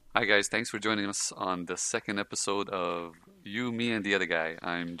Hi guys, thanks for joining us on the second episode of You, Me, and the Other Guy.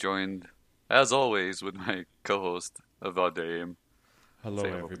 I'm joined, as always, with my co-host Vadim. Say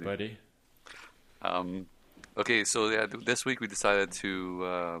Hello, hello, Vadim. everybody. Um, okay, so yeah, this week we decided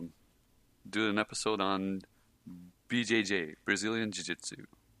to do an episode on BJJ, Brazilian Jiu-Jitsu.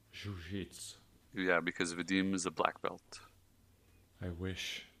 Jiu-Jitsu. Yeah, because Vadim is a black belt. I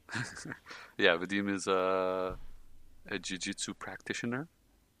wish. Yeah, Vadim is a Jiu-Jitsu practitioner.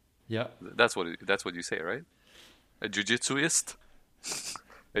 Yeah. That's what you say, right? A Jiu-Jitsuist,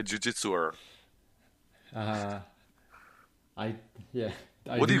 a Jiu-Jitsuer. Uh, I yeah.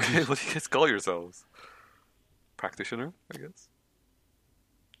 I What do do you jiu. guys, what do you guys call yourselves? Practitioner, I guess.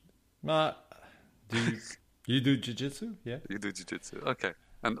 Uh, do you do jiu-jitsu? Yeah. You do jiu-jitsu. Okay.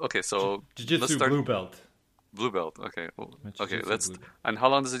 And okay, so let's Jiu-jitsu start blue belt. blue belt. Okay. My Okay, jiu-jitsu let's blue belt. and how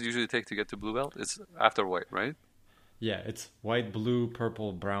long does it usually take to get to blue belt? It's after white, right? Yeah, it's white, blue,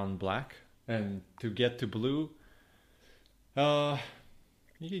 purple, brown, black, and to get to blue, uh,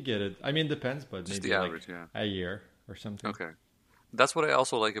 you can get it. I mean, depends, but Just maybe the like average, yeah. a year or something. Okay. That's what I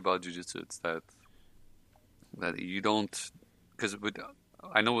also like about jiu-jitsu. It's that you don't because with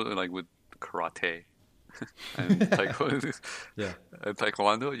I know like with karate and taekwondo, Yeah. and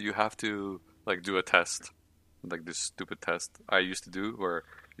taekwondo, you have to like do a test, like this stupid test I used to do where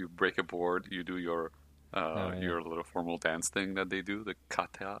you break a board, you do Oh yeah. your little formal dance thing that they do, the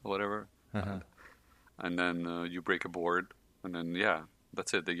kata, whatever, Uh-huh. and then you break a board, and then yeah,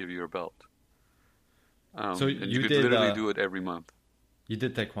 that's it. They give you your belt, So and you you could did literally do it every month.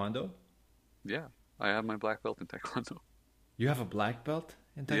 taekwondo? Yeah, I have my black belt in taekwondo. You have a black belt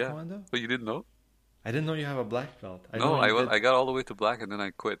in Yeah, taekwondo? but you didn't know? I didn't know you have a black belt. I No, know you did. I got all the way to black, and then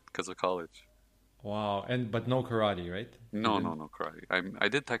I quit because of college. Wow, and but no karate, right? You No, no, didn't. no karate. I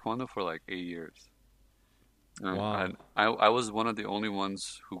did taekwondo for like 8 years. Wow. And I was one of the only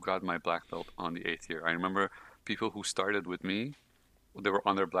ones who got my black belt on the eighth year. I remember people who started with me, they were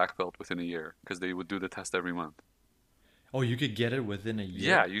on their black belt within a year because they would do the test every month. Oh, you could get it within a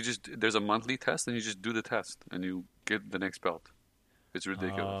Yeah, year. there's a monthly test and you just do the test and you get the next belt. It's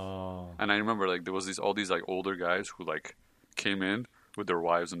ridiculous. Oh, And I remember like there was these all these like older guys who like came in with their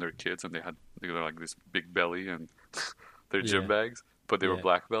wives and their kids and they were like this big belly and their gym yeah, bags, but they were yeah.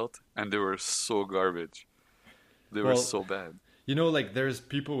 black belt and they were so garbage. They were Well, so bad. like there's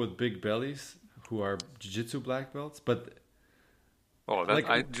people with big bellies who are jiu-jitsu black belts, but Oh, that like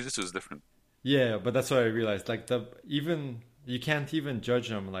I jiu-jitsu is different. yeah, but that's what I realized. Like the even you can't even judge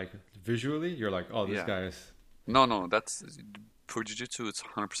them like visually. You're like, oh, this Yeah. guy is No, no, that's for jiu-jitsu it's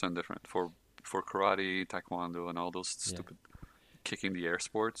 100% different. For karate, taekwondo and all those yeah. stupid kicking the air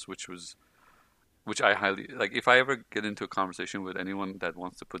sports, which I highly like if I ever get into a conversation with anyone that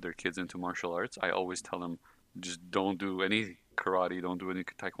wants to put their kids into martial arts, I always tell them just don't do any karate, don't do any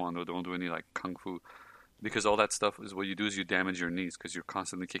taekwondo, don't do any like kung fu because all that stuff is what you do is you damage your knees because you're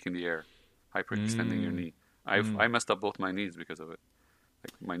constantly kicking the air, hyperextending your Mm, knee. mm. I messed up both my knees because of it.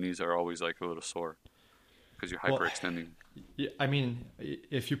 Like my knees are always like a little sore because you're Well, hyperextending. yeah, I mean,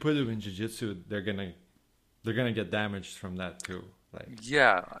 if you put them in jiu-jitsu, they're gonna get damaged from that too. Like,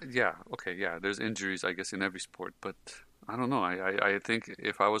 Yeah, yeah, okay, yeah. There's injuries, I guess, in every sport, but I don't know. I think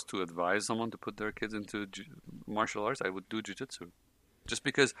if I was to advise someone to put their kids into martial arts, I would do jujitsu. Just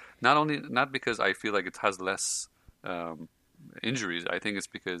because, not because I feel like it has less um, injuries. I think it's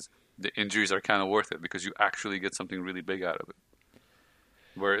because the injuries are kind of worth it because you actually get something really big out of it.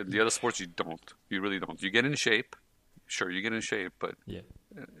 Where in the other sports you don't. You really don't. You get in shape, sure, you get in shape, but yeah.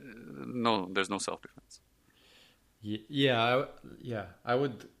 no, there's no self-defense. Yeah, I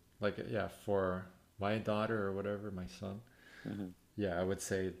would like yeah for my daughter or whatever, my son. Hmm. Yeah, I would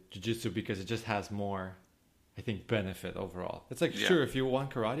say jujitsu because it just has more, I think, benefit overall. It's like Yeah. sure if you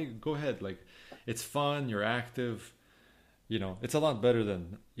want karate, go ahead. Like, it's fun, you're active. It's a lot better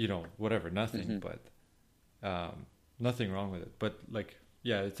than whatever, nothing. Hmm. But nothing wrong with it. But like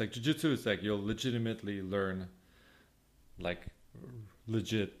yeah, it's like jujitsu. It's like you'll legitimately learn like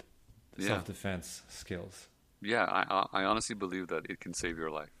legit Yeah. self defense skills. Yeah, I honestly believe that it can save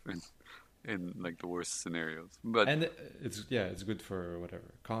your life in like the worst scenarios. But And it's good for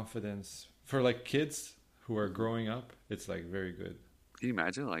whatever confidence for like kids who are growing up. It's like very good. can you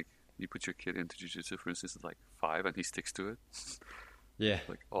imagine like you put your kid into jiu-jitsu, for instance, at like 5 and he sticks to it Yeah,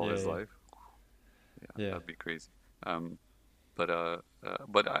 like all yeah, his yeah, life? Yeah, yeah. that'd be crazy. Um, but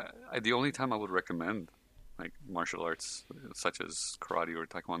the only time I would recommend like martial arts such as karate or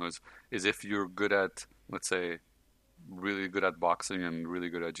taekwondo is if you're good at, let's say, really good at boxing and really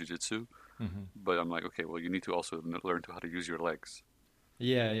good at jiu-jitsu. Hmm. But I'm like, okay, well, you need to also learn to how to use your legs,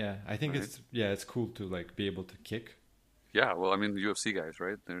 Yeah, yeah. I think right? it's cool to like be able to kick. Yeah, well, I mean, UFC guys,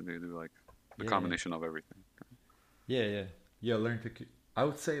 right? They do like the Yeah, yeah, combination of everything. yeah, yeah. Yeah, learn to. I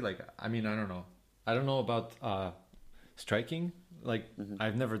would say like I mean I don't know. I don't know about striking. Like Hmm.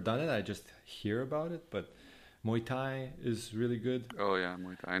 I've never done it. I just hear about it. But Muay Thai is really good. Oh yeah,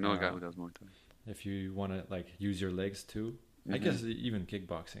 Muay Thai. I know a guy Uh, who does Muay Thai. if you want to like use your legs too. I Hmm. guess even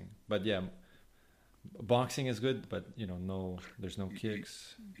kickboxing. But yeah, boxing is good. But no, there's no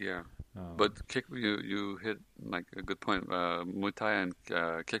kicks. Yeah, Um, but you hit like a good point. Muay Thai and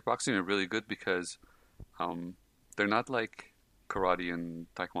kickboxing are really good because um, they're not like karate and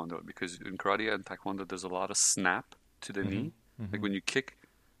taekwondo. Because in karate and taekwondo, there's a lot of snap to the hmm knee. Like hmm when you kick,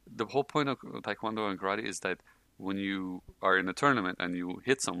 the whole point of taekwondo and karate is that when you are in a tournament and you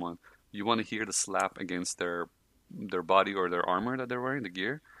hit someone, you want to hear the slap against their body or their armor that they're wearing, the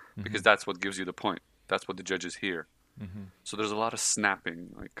gear, hmm because that's what gives you the point. That's what the judges hear. hmm So there's a lot of snapping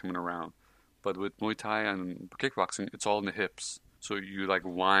like coming around. But with Muay Thai and kickboxing, it's all in the hips. So you like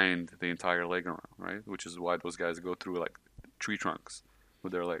wind the entire leg around, right? Which is why those guys go through like tree trunks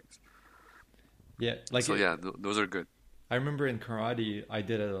with their legs. Yeah, like So yeah, those are good. I remember in karate, I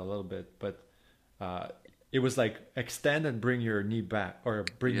did it a little bit, but uh, it was like extend and bring your knee back or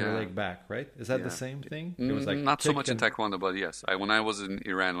bring your Yeah, leg back, right? Is that the yeah. same thing? It was like Not so kick much in and Taekwondo, but yes. When I was in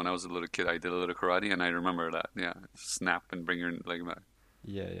Iran, when I was a little kid, I did a little karate, and I remember that. Yeah, snap and bring your leg back.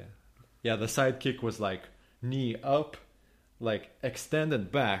 yeah, yeah, yeah. The side kick was like knee up, like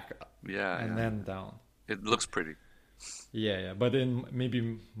extended back, Yeah, and yeah. then down. It looks pretty. Yeah, yeah. But in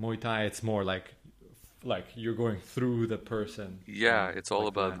maybe Muay Thai, it's more like you're going through the person Yeah, and it's all like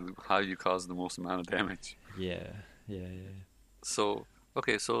about land. how you cause the most amount of damage. Yeah, yeah, yeah. So,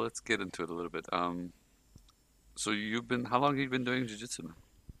 okay, so let's get into it a little bit. So how long have you been doing jiu-jitsu now?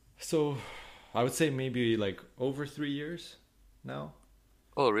 So I would say maybe like over 3 years now.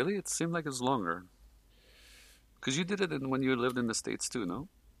 Oh, really? It seemed like it's longer. Because you did it when you lived in the States too, no?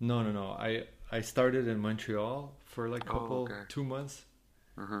 No, no, no. I started in Montreal for like Oh, couple okay. 2 months.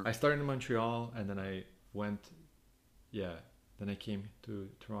 Uh-huh. I started in Montreal and then I went, yeah, then I came to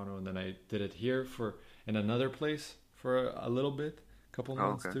Toronto and then I did it here for in another place for a little bit, couple Oh,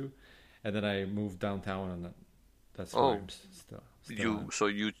 months okay. too, and then I moved downtown and that's where Oh, I'm still at.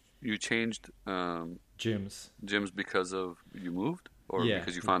 you changed Gyms, gyms because of you moved or yeah,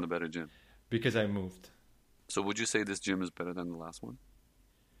 because you found a better gym? because I moved. So would you say this gym is better than the last one?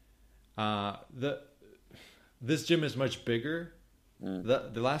 The this gym is much bigger. Mm.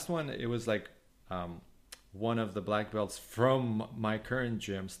 The last one it was like um, one of the black belts from my current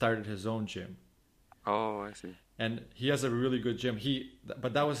gym started his own gym, Oh, I see. and he has a really good gym.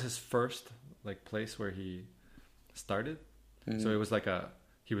 But that was his first like place where he started. So Mm. it was like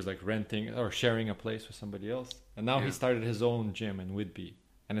he was like renting or sharing a place with somebody else, and now he Yeah. started his own gym in Whitby,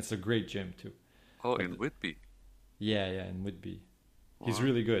 and it's a great gym too. Oh, But in Whitby. yeah, yeah, in Whitby, he's Wow.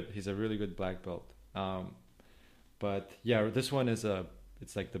 really good. He's a really good black belt. But yeah, this one it's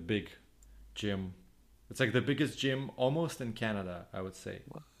like the big gym. It's like the biggest gym almost in Canada, I would say.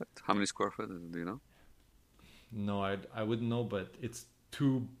 What? How many square foot do you know? No, I wouldn't know, but it's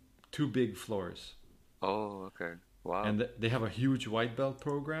two big floors, Oh, okay. Wow. and they have a huge white belt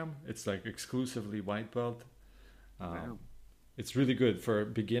program. It's like exclusively white belt. Um, Damn. it's really good for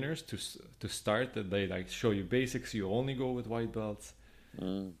beginners to start. That they like show you basics. You only go with white belts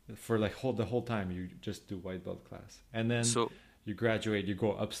Mm. for like the whole time. You just do white belt class, and then So, you graduate. You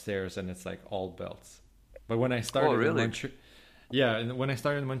go upstairs, and it's like all belts. But when I oh, started in really? Montreal, yeah, and when I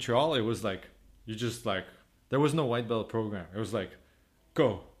started in Montreal, it was like you just like there was no white belt program. It was like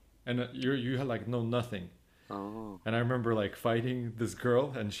go, and you had like know nothing. Oh. And I remember like fighting this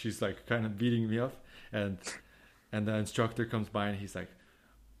girl, and she's like kind of beating me up, and the instructor comes by, and he's like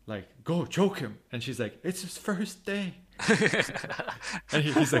go choke him, and she's like it's his first day, and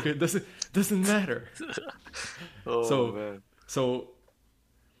he's like it doesn't matter. Oh, So man. so,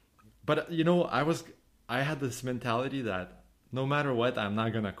 but I had this mentality that no matter what, I'm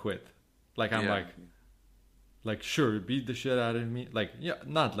not gonna quit. Like I'm Yeah. like sure beat the shit out of me, like yeah,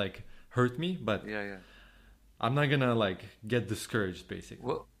 not like hurt me, but Yeah, yeah. I'm not gonna like get discouraged basically.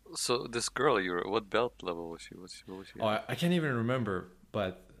 Well, so this girl, what belt level was she? What was she Oh, at? I can't even remember,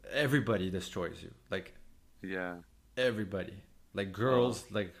 but everybody destroys you. Like Yeah. everybody. Like Oh, girls,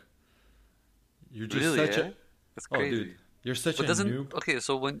 like you're just really? such Yeah. a That's oh crazy. dude, you're such But a doesn't noob. okay?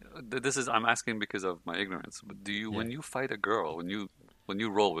 So this is I'm asking because of my ignorance. But Yeah, when you fight a girl, when you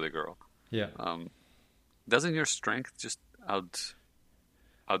roll with a girl, yeah. um, doesn't your strength just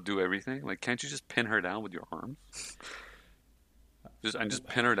outdo everything? Like, can't you just pin her down with your arms? Just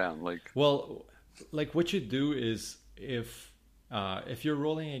pin her down. Like, Well, like what you do is if you're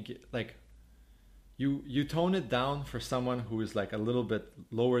rolling like you tone it down for someone who is like a little bit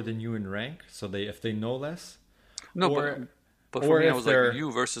lower than you in rank, so they if they know less, No, or but for or me, I if was like they're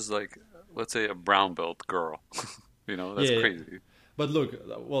you versus like let's say a brown belt girl. That's yeah, yeah. crazy. But look,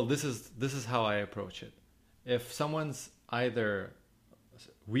 well, this is how I approach it. If someone's either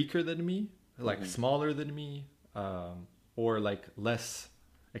weaker than me, like Hmm. smaller than me, or like less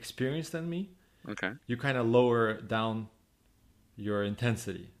experienced than me, Okay. you kind of lower down your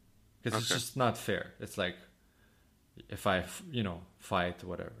intensity because it's Okay. just not fair. It's like if I, fight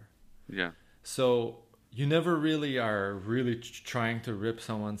whatever. Yeah. So you never really are really trying to rip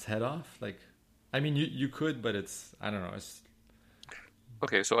someone's head off. Like, I mean, you could, but it's I don't know. It's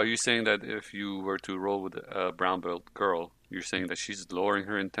Okay. So are you saying that if you were to roll with a brown belt girl, you're saying that she's lowering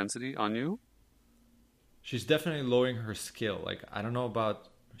her intensity on you? she's definitely lowering her skill. Like I don't know about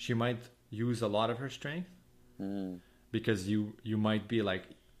she might use a lot of her strength Mm. because you might be like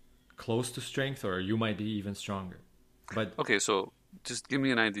close to strength or you might be even stronger. But Okay. So just give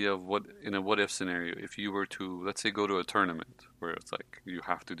me an idea of what in a what if scenario, if you were to let's say go to a tournament where it's like you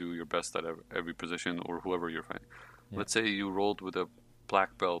have to do your best at every position or whoever you're fighting. yeah. Let's say you rolled with a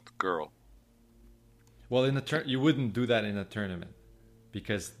black belt girl. Well, in a you wouldn't do that in a tournament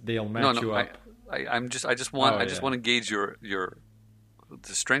because they'll No, match no, you I, up. I just want, Oh I just yeah. want to gauge your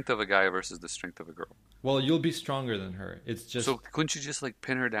the strength of a guy versus the strength of a girl. Well, you'll be stronger than her. It's So just couldn't you just like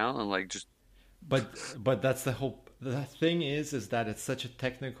pin her down and like just but that's the whole the thing is that it's such a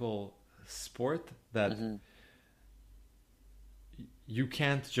technical sport that hmm you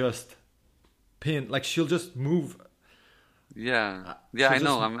can't just pin like she'll just move yeah, yeah, she'll I just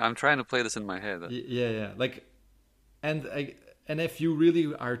know. I'm trying to play this in my head. yeah like and I and if you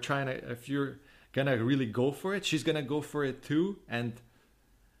really are trying to if you're gonna really go for it she's gonna go for it too and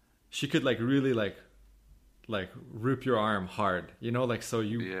she could like really like rip your arm hard like so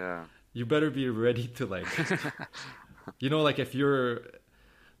Yeah. you better be ready to like like if you're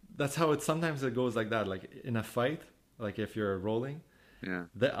that's how it sometimes it goes like that like in a fight like if you're rolling Yeah.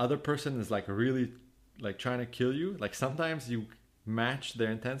 the other person is like really like trying to kill you like sometimes you match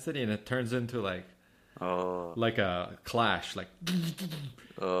their intensity and it turns into Oh, like a clash like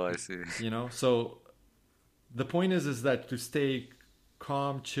oh, I see. so the point is that to stay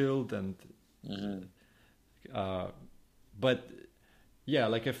calm chilled and Hmm. uh but yeah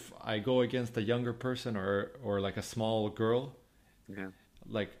like if I go against a younger person or like a small girl Yeah.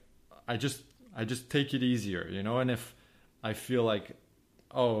 like I just take it easier and if I feel like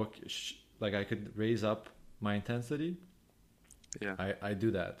oh like I could raise up my intensity Yeah. I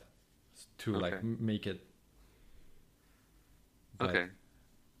do that to like Okay. make it but Okay.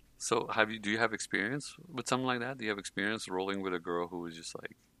 So do you have experience with something like that? Do you have experience rolling with a girl who was just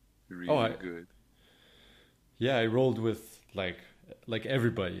like oh really good? yeah I rolled with like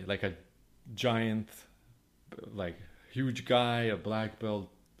everybody like a giant like huge guy a black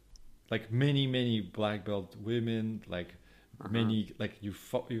belt like many black belt women like Uh-huh. many like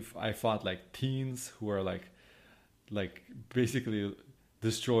I fought like teens who are like basically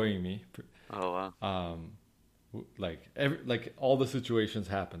destroying me Oh wow. um like like all the situations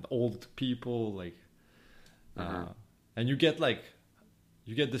happened old people like Uh-huh. and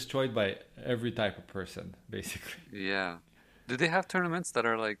you get destroyed by every type of person basically. Yeah. Do they have tournaments that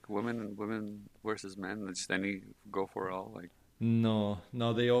are like women versus men? Just any go for it all? Like, No,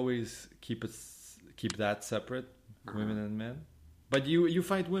 they always keep that separate, uh-huh. women and men. But you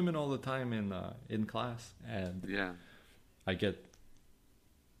fight women all the time in class, and Yeah, I get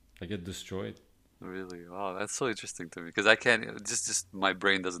I get destroyed. really. Wow, that's so interesting to me because I can't just my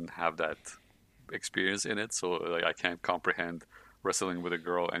brain doesn't have that experience in it, so like I can't comprehend wrestling with a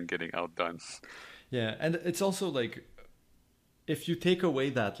girl and getting outdone. Yeah, and it's also like if you take away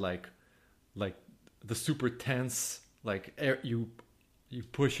that like the super tense like you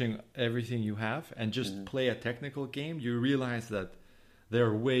pushing everything you have and just Mm, play a technical game, you realize that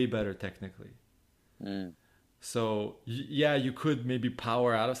they're way better technically. mm, So yeah, you could maybe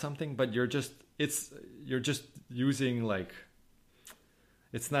power out of something, but you're just using like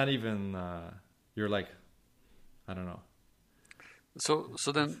it's not even you're like I don't know.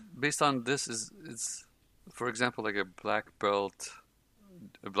 so then, based on this, is it's for example like a black belt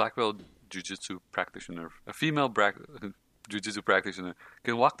jujitsu practitioner, a female jujitsu practitioner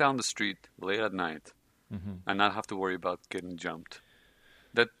can walk down the street late at night Hmm. and not have to worry about getting jumped.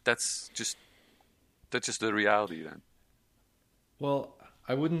 That's just the reality then. Well,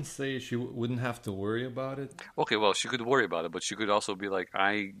 I wouldn't say she wouldn't have to worry about it. Okay, well she could worry about it, but she could also be like,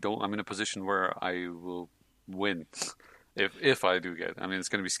 I'm in a position where I will win if I do get. I mean, it's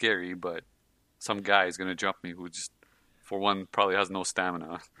gonna be scary, but some guy is gonna jump me who just, for one, probably has no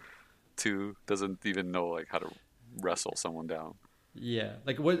stamina 2 doesn't even know like how to wrestle someone down. Yeah,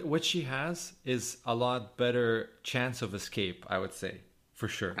 like what she has is a lot better chance of escape, I would say, for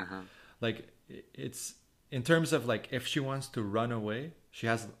sure. Uh-huh. Like it's in terms of like if she wants to run away, she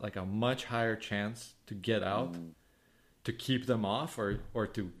has like a much higher chance to get out, to keep them off, or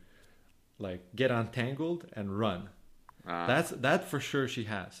to like get untangled and run. That for sure she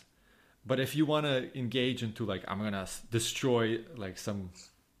has. But if you want to engage into like I'm gonna destroy like some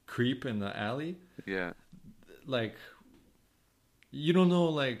creep in the alley, Yeah. like you don't know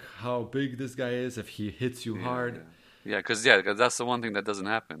like how big this guy is if he hits you Yeah, hard. yeah, because that's the one thing that doesn't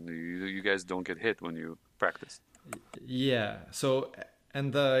happen. You guys don't get hit when you practice. Yeah. So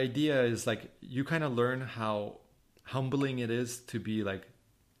and the idea is like you kind of learn how humbling it is to be like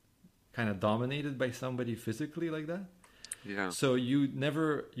kind of dominated by somebody physically like that. Yeah, So you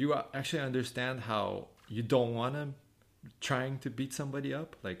actually understand how you don't want to trying to beat somebody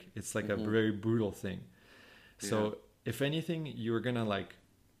up. Like it's like a very brutal thing. So if anything, you're gonna like,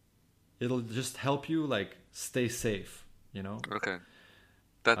 it'll just help you like stay safe, you know? okay.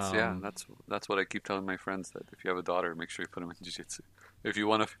 That's Um, that's what I keep telling my friends, that if you have a daughter, make sure you put them in jiu-jitsu. If you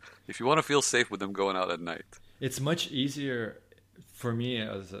want to feel safe with them going out at night. it's much easier for me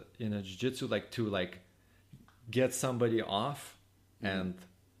in a jiu-jitsu like to like get somebody off and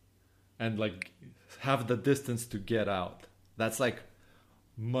like have the distance to get out. That's like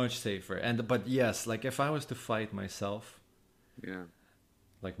much safer. And but yes, like if I was to fight myself, Yeah.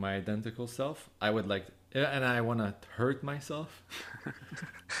 like my identical self, I would like, and I want to hurt myself.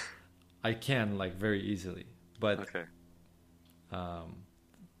 I can like very easily, but Okay. um,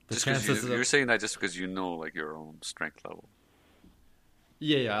 the Just because chances you're of, saying that just because you know like your own strength level,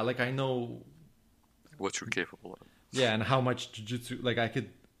 yeah, like I know, what you're capable of. yeah, and how much jujitsu, like I could,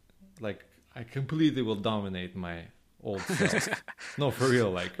 like I completely will dominate my old self. No, for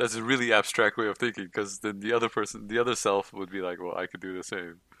real, like That's a really abstract way of thinking, because then the other self would be like, well, I could do the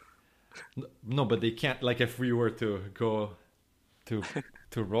same. no, but they can't. Like if we were to go to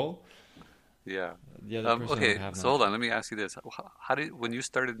to roll, Yeah. the other person Okay, would have so no. hold on. Let me ask you this: how did when you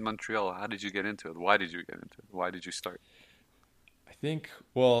started in Montreal? How did you get into it? Why did you get into it? Why did you start? I think,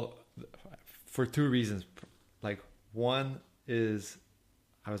 well, for two reasons. Like one is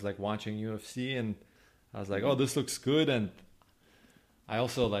I was like watching UFC and I was like, oh, this looks good, and I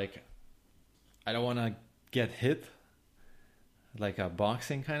also like I don't want to get hit like a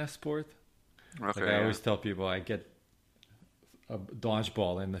boxing kind of sport. Okay. Like I Yeah. always tell people, I get a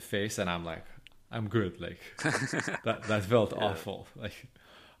dodgeball in the face and I'm like, I'm good. Like that felt awful. Like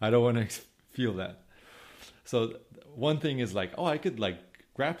I don't want to feel that. So one thing is like, oh, I could like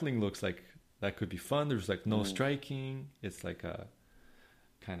grappling looks like that could be fun. There's like no striking. It's like a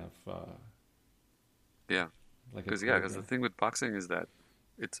kind of Yeah. like a Because the thing with boxing is that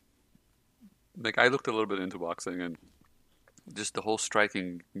it's like I looked a little bit into boxing, and just the whole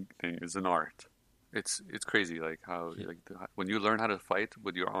striking thing is an art. It's crazy like how when you learn how to fight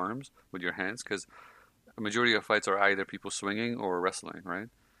with your arms, with your hands, because a majority of fights are either people swinging or wrestling, right?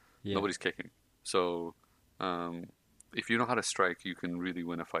 yeah. Nobody's kicking. So if you know how to strike, you can really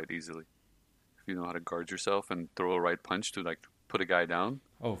win a fight easily. If you know how to guard yourself and throw a right punch to like put a guy down.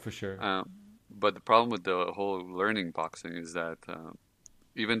 Oh, for sure. But the problem with the whole learning boxing is that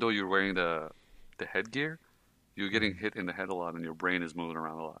even though you're wearing the headgear, you're getting hit in the head a lot, and your brain is moving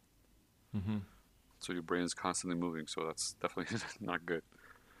around a lot. Mm-hmm. So your brain is constantly moving. So that's definitely not good.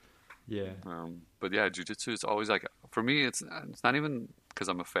 Yeah. But yeah, jiu-jitsu is always like, for me, it's not even because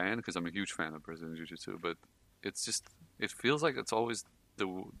I'm a fan, because I'm a huge fan of Brazilian jiu-jitsu, but it's just, it feels like it's always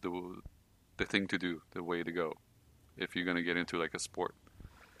the thing to do, the way to go, if you're gonna get into like a sport.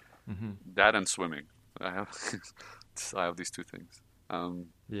 Mm-hmm. That and swimming. I have I have these two things.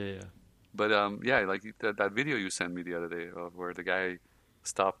 Yeah. But yeah, like that video you sent me the other day of where the guy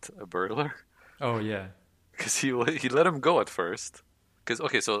stopped a burglar Oh, yeah. because he let him go at first. Because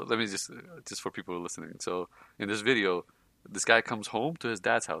okay, so let me just for people who are listening. So in this video, this guy comes home to his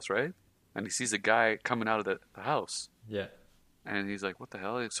dad's house, right? And he sees a guy coming out of the house, Yeah. and he's like, "What the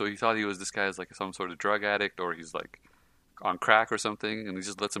hell?" So he thought this guy is like some sort of drug addict, or he's like on crack or something, and he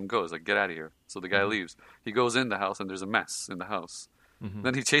just lets him go. He's like, "Get out of here." So the guy leaves. He goes in the house, and there's a mess in the house. Mm-hmm.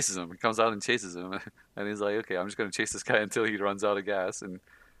 Then he chases him. He comes out and chases him, and he's like, "Okay, I'm just gonna chase this guy until he runs out of gas." And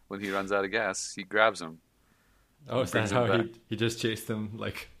when he runs out of gas, he grabs him. Oh, is that Brings him how back. he just chased him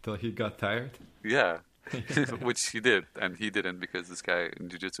like till he got tired? Yeah, which he did, and he didn't, because this guy in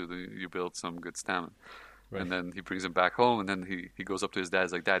jiu-jitsu, you build some good stamina. Right. And then he brings him back home, and then he goes up to his dad.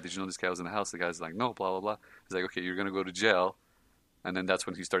 He's like, "Dad, did you know this guy was in the house?" The guy's like, "No, blah blah blah." He's like, "Okay, you're gonna go to jail," and then that's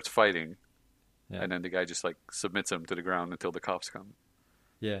when he starts fighting, Yeah. and then the guy just like submits him to the ground until the cops come.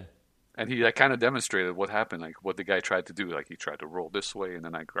 Yeah. And he like kind of demonstrated what happened, like what the guy tried to do. Like he tried to roll this way, and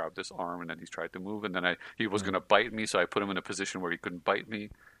then I grabbed this arm, and then he tried to move, and then he was Yeah. gonna bite me, so I put him in a position where he couldn't bite me.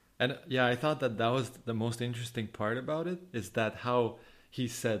 And yeah, I thought that was the most interesting part about it is that how he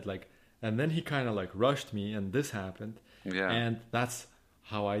said like, and then he kind of like rushed me, and this happened, Yeah, and that's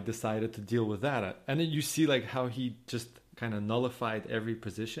how I decided to deal with that. And then you see like how he just kind of nullified every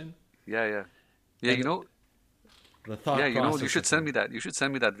position yeah, yeah, yeah. and the thought Yeah, process you should of send him. me that. You should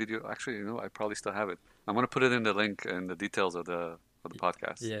send me that video. Actually, I probably still have it. I'm gonna put it in the link and the details of the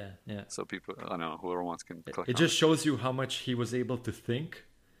podcast, Yeah, yeah. so people, I don't know, whoever wants can click It on just it. shows you how much he was able to think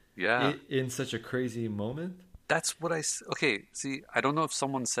Yeah, in such a crazy moment. that's what okay, see, I don't know if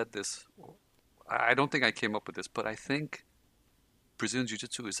someone said this. I don't think I came up with this, but I think Brazilian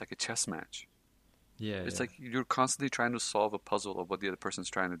Jiu-Jitsu is like a chess match. Yeah, It's yeah. like you're constantly trying to solve a puzzle of what the other person's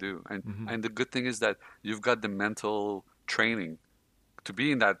trying to do. Hmm. And the good thing is that you've got the mental training to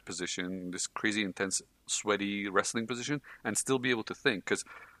be in that position, this crazy intense sweaty wrestling position, and still be able to think. Because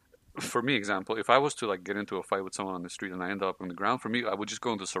for me, example, if I was to like get into a fight with someone on the street and I end up on the ground, for me, I would just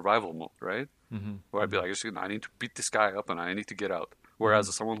go into survival mode, right? Hmm. Where I'd be like, I need to beat this guy up and I need to get out.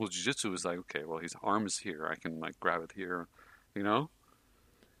 Whereas someone who's jiu-jitsu is like, okay, well, his arm is here, I can like grab it here, you know?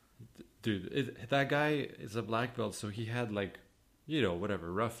 Dude, that guy is a black belt, so he had like,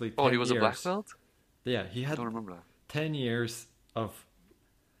 whatever, roughly Oh, 10 he was a years. black belt? Yeah, he I had don't remember that. 10 years of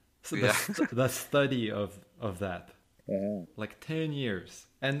Yeah. the study of that. Like 10 years.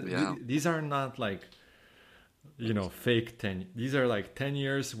 And Yeah. these are not like, fake 10. These are like 10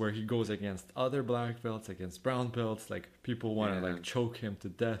 years where he goes against other black belts, against brown belts. Like people want to Yeah. like choke him to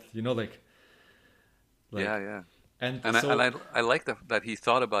death, like, Yeah, yeah. and And so, I like that he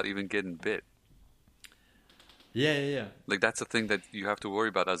thought about even getting bit. yeah, yeah, yeah. Like that's a thing that you have to worry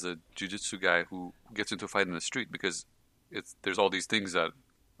about as a jiu-jitsu guy who gets into a fight in the street, because there's all these things that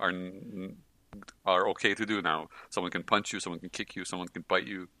are are okay to do now. Someone can punch you, someone can kick you, someone can bite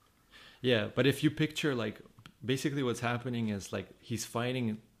you. Yeah, but if you picture like basically what's happening is like he's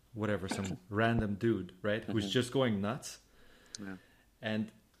fighting whatever some random dude, right? Who's just going nuts, Yeah.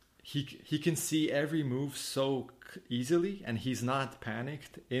 and he can see every move so easily, and he's not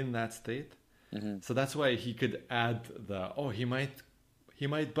panicked in that state. So that's why he could add he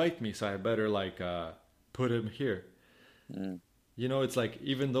might bite me, so I better like put him here. It's like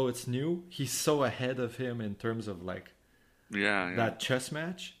even though it's new, he's so ahead of him in terms of like Yeah, yeah. that chess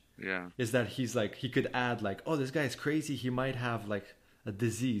match. Yeah. Is that he's like he could add like, oh, this guy's crazy, he might have like a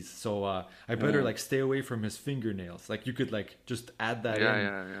disease, so I better like stay away from his fingernails. Like you could like just add that Yeah, in,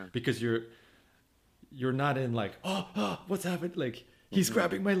 yeah, yeah. because you're not in like, oh, what's happened, like he's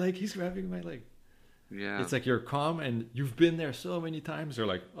grabbing my leg, Yeah. it's like you're calm and you've been there so many times. You're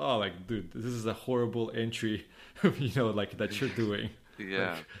like, oh, like dude, this is a horrible entry like that you're doing.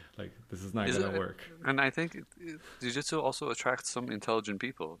 Yeah. like this is not Is gonna it- work. And I think jiu-jitsu also attracts some intelligent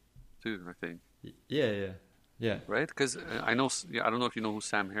people too, I think. Yeah. Right? Because I don't know if you know who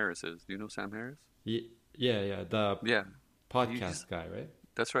Sam Harris is. Do you know Sam Harris? Yeah, the Yeah, podcast guy, right?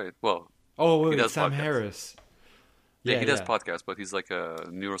 that's right. Well, Oh, He wait, does Sam podcasts. Harris. yeah, he does podcasts, but he's like a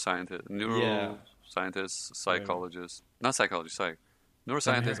neuroscientist, psychologist, not psychologist,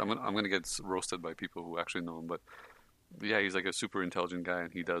 neuroscientist. I'm gonna get roasted by people who actually know him, but yeah, he's like a super intelligent guy,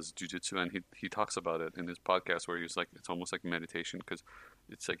 and he does jujitsu, and he talks about it in his podcast, where he's like, it's almost like meditation, because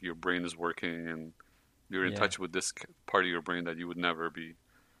it's like your brain is working and you're in Yeah. touch with this part of your brain that you would never be.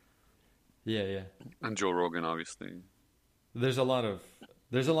 Yeah. And Joe Rogan, obviously. There's a lot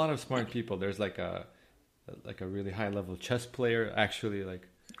of smart people. There's like a really high level chess player, actually. Like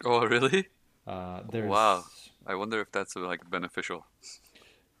Oh, really? there's Wow. I wonder if that's like beneficial.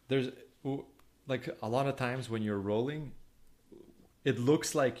 there's like a lot of times when you're rolling, it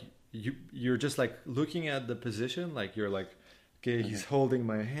looks like you're just like looking at the position, like you're like, okay, he's holding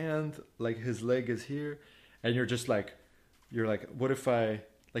my hand, like his leg is here, and you're like, what if I,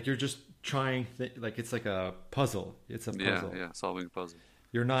 like, you're just trying like it's like a puzzle. It's a puzzle. Yeah, solving a puzzle.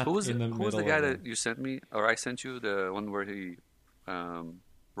 You're not Who was in the who was the middle guy of that you sent me, or I sent you, the one where he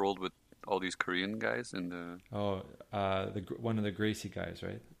rolled with all these Korean guys in the one of the Gracie guys,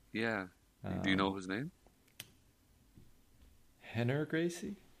 right? yeah. Do you know his name? Henner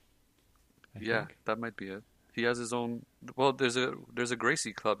Gracie. I Yeah, think. that might be it. He has his own. Well, there's a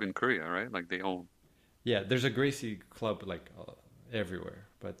Gracie club in Korea, right? Like they own. Yeah, there's a Gracie club like everywhere,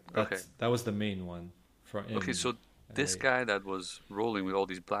 but that was the main one. Okay, so this LA. guy that was rolling with all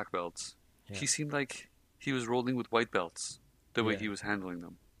these black belts, Yeah. he seemed like he was rolling with white belts, the way Yeah. he was handling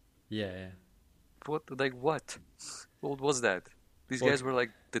them. Yeah. What? Like what? What was that? These Well, guys were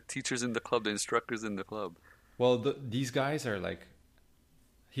like the teachers in the club, the instructors in the club. Well, these guys are like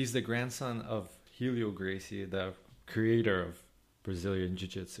he's the grandson of Helio Gracie, the creator of Brazilian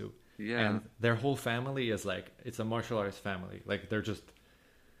Jiu-Jitsu. Yeah, And their whole family is like, it's a martial arts family. Like they're just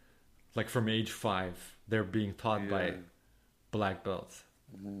like from age 5, they're being taught by yeah. black belts.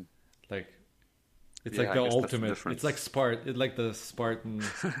 Mhm. Like it's Yeah, like I the guess that's the ultimate. It's like difference. It's like the Spartan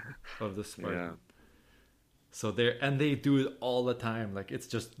of the Yeah. Spartan. So they do it all the time. Like it's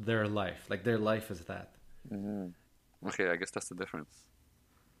just their life. Like their life is that. Hmm. Okay, I guess that's the difference.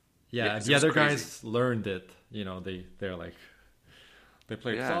 Yeah, Yeah, 'cause it the was other crazy. guys learned it. You know, they're like they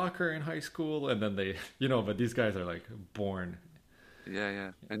played Yeah, soccer in high school, and then they, but these guys are like born yeah,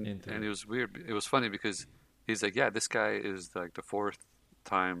 yeah. into And it. it was weird. It was funny because he's like, yeah, this guy is like the fourth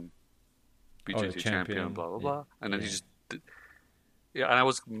time Oh, the BJJ champion, champion. blah blah Yeah, blah. And then he yeah, just did, yeah. And I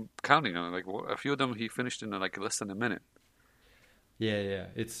was counting on it, like a few of them he finished in like less than a minute. yeah, yeah.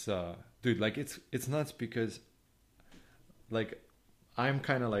 It's dude, like it's nuts because like I'm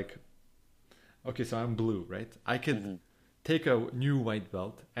kind of like, okay, so I'm blue, right? I could Hmm. take a new white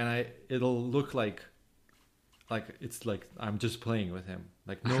belt and it'll look like it's like I'm just playing with him,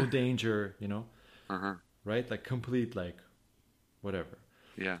 like no danger, Uh-huh. right? Like complete like whatever.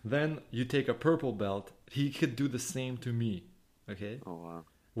 Yeah. Then you take a purple belt, he could do the same to me, okay? Oh wow.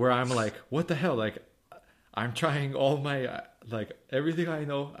 Where I'm like, what the hell? Like I'm trying all my like everything I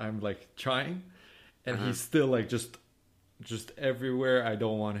know, I'm like trying, and Uh-huh. he's still like just everywhere I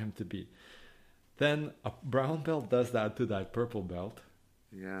don't want him to be. Then a brown belt does that to that purple belt.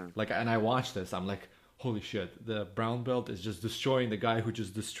 Yeah. Like, and I watch this, I'm like, holy shit, the brown belt is just destroying the guy who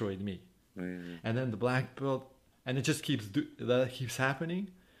just destroyed me. Yeah. Yeah. And then the black belt, and it just that keeps happening.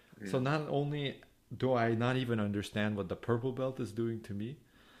 So Yeah. not only do I not even understand what the purple belt is doing to me,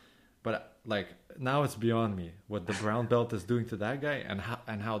 but like now it's beyond me what the brown belt is doing to that guy,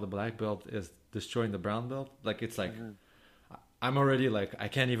 and how the black belt is destroying the brown belt. Like it's like Mhm. I'm already like I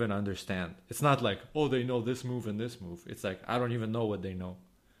can't even understand. It's not like, oh, they know this move and this move. It's like I don't even know what they know,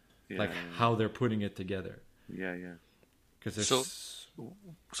 Yeah. like Yeah. how they're putting it together. Yeah. Yeah. Because So, there's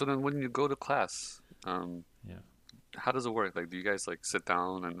so then when you go to class, yeah. how does it work? Like, do you guys like sit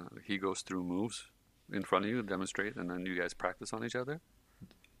down and he goes through moves in front of you, demonstrate, and then you guys practice on each other?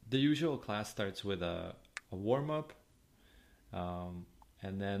 The usual class starts with a warm up,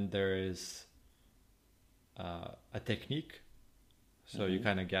 and then there is a technique. So you Hmm.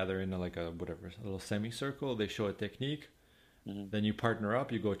 kind of gather in like a whatever a little semicircle. They show a technique. Hmm. Then you partner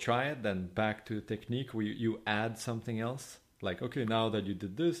up. You go try it. Then back to the technique where you add something else. Like, okay, now that you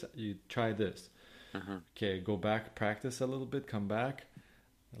did this, you try this. Uh-huh. Okay, go back, practice a little bit, come back,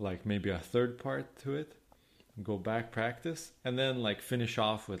 like maybe a third part to it, go back, practice, and then like finish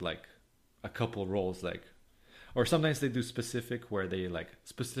off with like a couple rolls, like, or sometimes they do specific where they like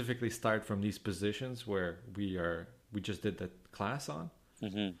specifically start from these positions where we just did that class on,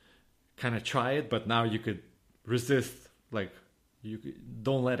 Hmm. kind of try it, but now you could resist, like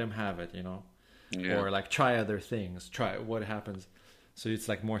don't let him have it, Yeah. or like try other things, try what happens. So it's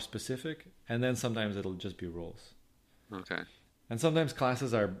like more specific, and then sometimes it'll just be rolls. Okay. And sometimes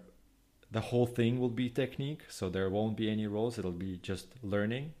classes are the whole thing will be technique, so there won't be any rolls, it'll be just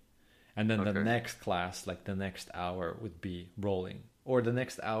learning. And then the Okay. next class, like the next hour would be rolling. Or the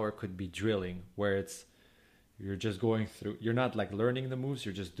next hour could be drilling, where you're just going through, you're not like learning the moves,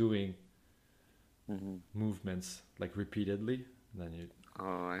 you're just doing Hmm. movements like repeatedly. Then you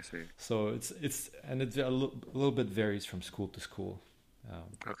Oh, I see. so it's and it's a little bit varies from school to school.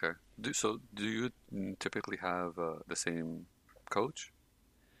 Okay. Do you typically have the same coach?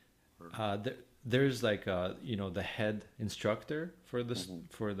 Or... There's like the head instructor for Hmm.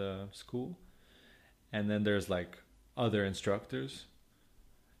 for the school, and then there's like other instructors,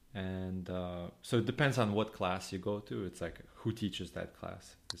 and so it depends on what class you go to. It's like who teaches that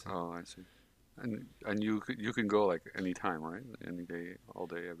class. Oh, I see. And you can go like any time, right? Any day, all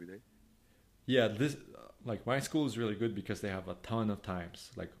day, every day. Yeah, this like my school is really good because they have a ton of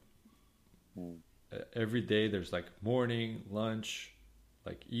times. Like Mm. every day there's like morning, lunch,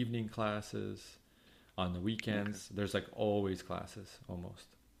 like evening classes. On the Okay. weekends, there's like always classes almost.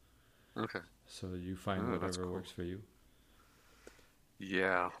 Okay. So you find Oh, that's whatever cool. works for you.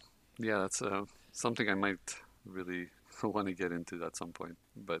 Yeah. Yeah, that's something I might really want to get into at some point,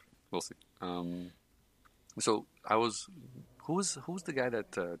 but we'll see. So who's the guy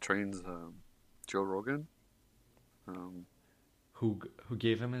that trains Joe Rogan? Um, Who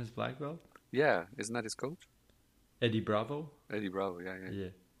gave him his black belt? yeah, isn't that his coach? Eddie Bravo. Eddie Bravo. Yeah, yeah. Yeah,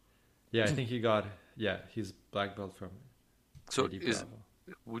 yeah. I think he got he's black belt from So Eddie Bravo.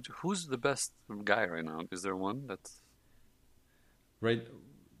 who's the best guy right now? Is there one that's Right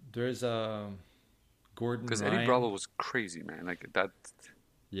there's Gordon because Eddie Ryan. Bravo was crazy, man. Like that.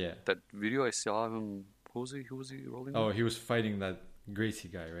 Yeah. That video I saw him. Who was he rolling Oh, with? he was fighting that Gracie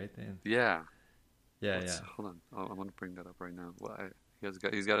guy, right? And Yeah. yeah, What's yeah. hold on? Oh, I'm gonna bring that up right now.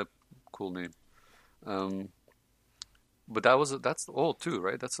 He's got a cool name. Um, but that's old too,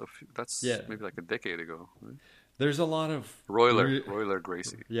 right? That's Yeah. maybe like a decade ago. Right? There's a lot of Royler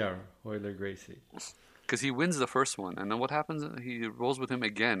Gracie, yeah, Euler Gracie. because he wins the first one, and then what happens? He rolls with him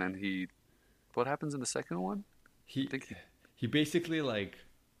again, and what happens in the second one? I He think he. he basically like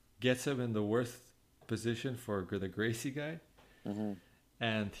gets him in the worst position for the Gracie guy, Mhm.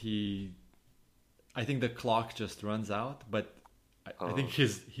 and I think the clock just runs out, but I think Oh,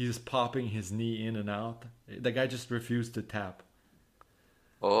 he's popping his knee in and out. The guy just refused to tap.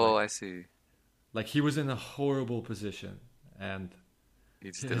 oh, Like I see. like he was in a horrible position, and He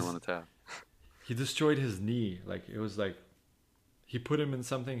just didn't his want to tap. he destroyed his knee. Like it was like he put him in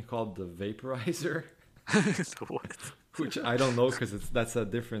something called the vaporizer, So what? which I don't know because that's a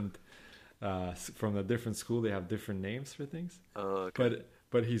different from a different school. They have different names for things. Okay.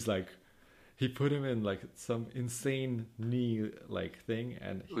 But he's like he put him in like some insane knee like thing,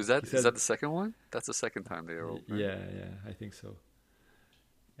 and he Is said, that the second one? That's the second time they rolled, right? yeah, I think so.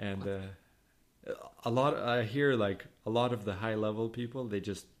 And a lot I hear like a lot of the high level people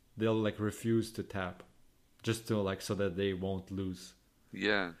they'll like refuse to tap just to like so that they won't lose.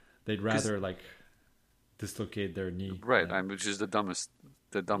 Yeah. They'd 'Cause rather like dislocate their knee. right, than- which is the dumbest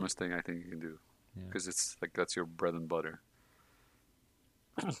thing I think you can do, yeah. because it's like that's your bread and butter.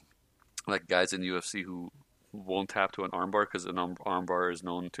 Like guys in UFC who won't tap to an armbar because an armbar is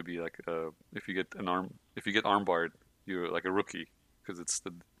known to be like if you get armbarred, you're like a rookie because it's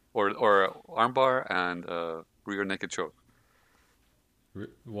the or armbar and rear naked choke.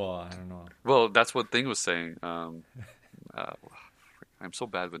 Well, I don't know. Well, that's what Thing was saying. Uh, I'm so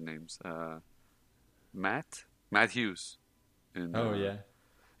bad with names. Matt Hughes. In, Oh yeah.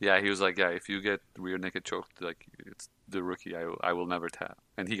 yeah, he was like, yeah, if you get rear naked choked, like it's the rookie, I will never tap.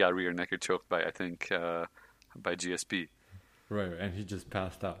 And he got rear naked choked by I think by GSP. Right, and he just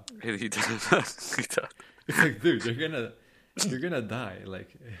passed out. He did. He did. It's like, dude, you're gonna die.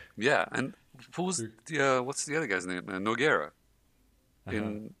 Like, Yeah, and who's the what's the other guy's name? Nogueira.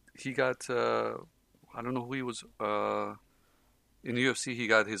 In he got I don't know who he was. In UFC, he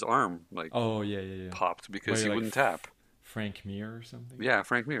got his arm like oh yeah. popped because Wait, he like wouldn't tap. Frank Mir or something. Yeah,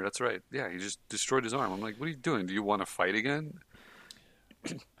 Frank Mir, that's right. Yeah, he just destroyed his arm. I'm like, what are you doing? Do you want to fight again?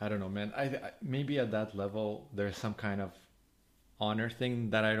 I don't know, man. I maybe at that level there's some kind of honor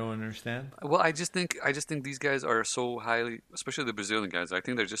thing that I don't understand. Well, I just think these guys are so highly, especially the Brazilian guys. I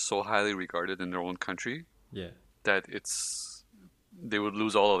think they're just so highly regarded in their own country Yeah, that they would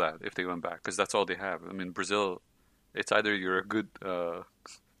lose all of that if they went back because that's all they have. I mean, Brazil, it's either you're a good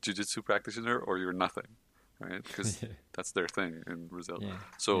jiu-jitsu practitioner or you're nothing, right? Because that's their thing in Brazil. yeah.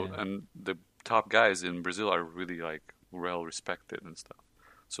 So, yeah. and the top guys in Brazil are really like well respected and stuff.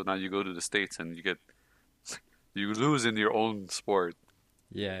 So now you go to the States and you lose in your own sport,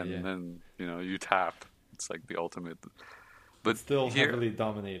 Yeah, and yeah. then you tap. It's like the ultimate. But Still here, heavily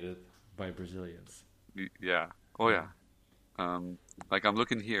dominated by Brazilians. yeah, oh yeah. Like I'm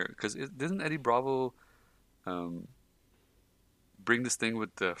looking here because didn't Eddie Bravo bring this thing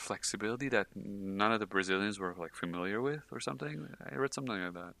with the flexibility that none of the Brazilians were like familiar with or something? I read something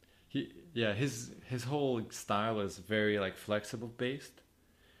like that. His whole style is very like flexible based,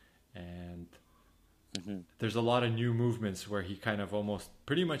 and there's a lot of new movements where he kind of almost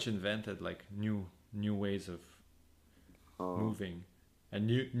pretty much invented like new ways of moving, and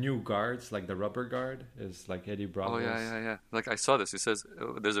new guards like the rubber guard is like Eddie Bravo's. Oh yeah. Like I saw this. It says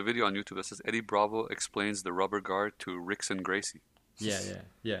there's a video on YouTube that says Eddie Bravo explains the rubber guard to Rickson Gracie.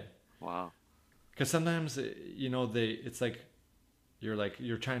 Yeah. Wow. Because sometimes it's like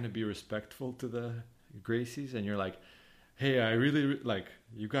you're trying to be respectful to the Gracies, and you're like, hey, I really like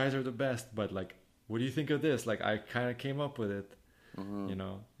you guys are the best, but like, what do you think of this? Like, I kind of came up with it,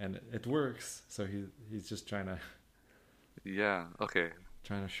 and it works. So he's just trying to Yeah. Okay.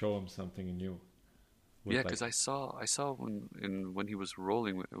 show him something new. Yeah, because I saw when he was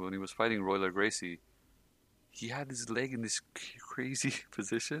when he was fighting Royler Gracie, he had his leg in this crazy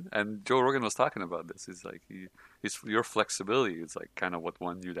position, and Joe Rogan was talking about this. He's like your flexibility is like kind of what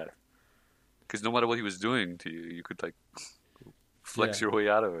won you that, because no matter what he was doing to you, you could like flex your way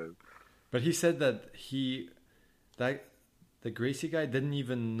out of it. But he said that the Gracie guy didn't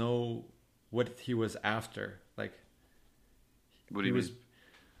even know what he was after. Like, What do you mean?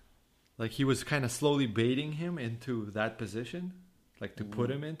 Like he was kind of slowly baiting him into that position, like to put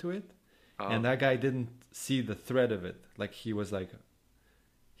him into it. And that guy didn't see the threat of it. Like he was like,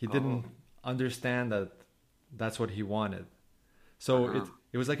 he didn't understand that that's what he wanted. So Uh-huh.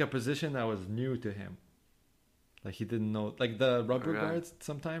 it was like a position that was new to him. Like he didn't know, like the rubber Right. guards.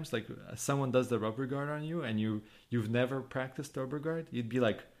 Sometimes, like someone does the rubber guard on you, and you've never practiced rubber guard. You'd be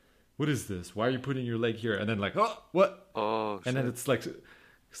like, "What is this? Why are you putting your leg here?" And then like, "Oh, what?" Oh And then shit. it's like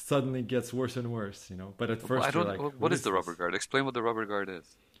suddenly gets worse and worse, you know. But at Well, I first you're don't. like, What "What is is the rubber this?" guard? Explain what the rubber guard is.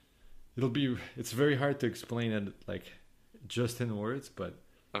 It's very hard to explain it like just in words, but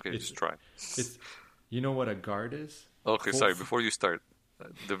Okay, it's just try. it's you know what a guard is? Okay, Full, sorry. Before you start,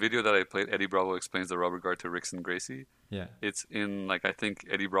 the video that I played, Eddie Bravo explains the rubber guard to Rickson Gracie. yeah. It's in like I think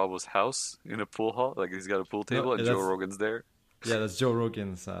Eddie Bravo's house in a pool hall. Like he's got a pool No, table and Joe that's Rogan's there. yeah, that's Joe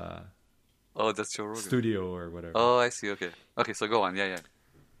Rogan's Oh, that's Joe Rogan. studio or whatever. Oh, I see. Okay. Okay, so go on. Yeah, yeah.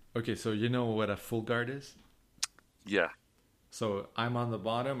 Okay, so you know what a full guard is? Yeah. So I'm on the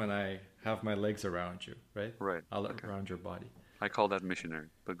bottom and I have my legs around you, right? Right. All Okay. around your body. I call that missionary,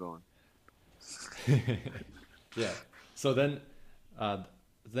 but go on. Yeah. So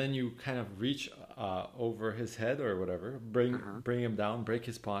then you kind of reach over his head or whatever, Uh-huh. bring him down, break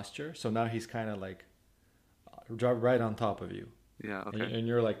his posture. So now he's kind of like right on top of you, Yeah, okay. and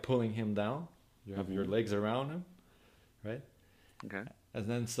you're like pulling him down. You have your Mhm. legs around him, right? Okay. And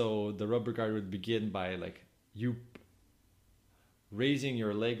then so the rubber guard would begin by like you raising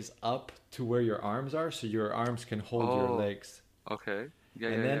your legs up to where your arms are, so your arms can hold your Oh, legs. okay. Yeah,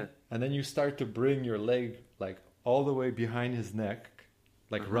 And yeah, then yeah. and then you start to bring your leg like all the way behind his neck,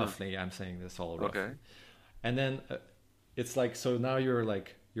 like Uh-huh. roughly. I'm saying this all roughly. Okay. And then it's like so now you're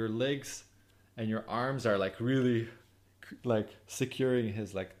like your legs and your arms are like really like securing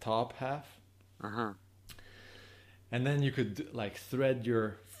his like top half. Uh-huh. And then you could like thread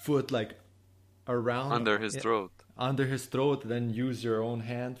your foot like around Under his throat. under his throat, then use your own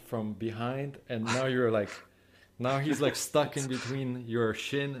hand from behind, and now you're like now he's like stuck in between your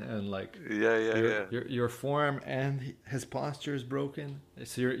shin and like Yeah, yeah, yeah. your forearm, and his posture is broken,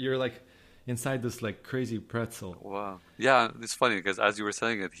 so you're like inside this like crazy pretzel. Wow. Yeah, it's funny because as you were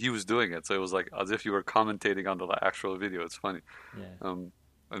saying it, he was doing it, so it was like as if you were commentating on the actual video. It's funny. Yeah.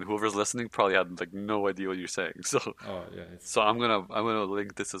 And whoever's listening probably had like no idea what you're saying. So, Oh yeah, it's so I'm gonna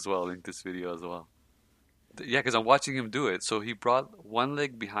link this as well, link this video as well. Yeah, because I'm watching him do it. So he brought one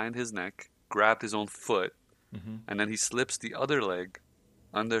leg behind his neck, grabbed his own foot, mm-hmm, and then he slips the other leg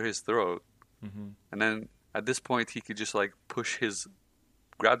under his throat. mm-hmm. And then at this point, he could just like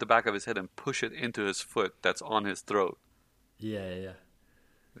grab the back of his head and push it into his foot that's on his throat. Yeah.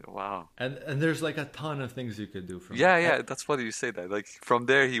 Wow. And there's like a ton of things you could do from Yeah, it. yeah, that's funny you say that. Like from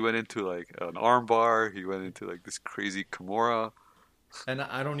there, he went into like an arm bar. He went into like this crazy Kimura. And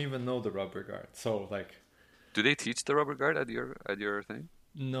I don't even know the rubber guard, so like Do they teach the rubber guard at your thing?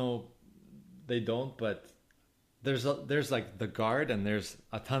 no, they don't. But there's like the guard, and there's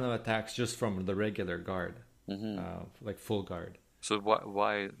a ton of attacks just from the regular guard, Mm-hmm. like full guard. So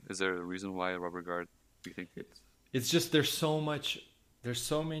why is there a reason why a rubber guard? Do you think it's It's just there's so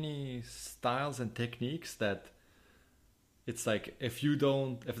many styles and techniques that it's like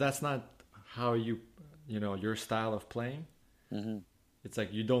if that's not how you know your style of playing, Mm-hmm. it's like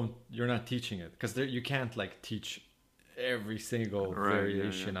you're not teaching it, because you can't like teach every single Right, yeah,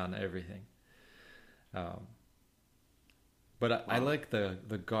 variation on everything. But I Wow. like the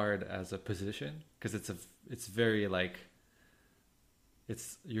guard as a position, because it's very like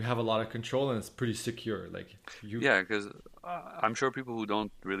you have a lot of control, and it's pretty secure. Like Yeah, because I'm sure people who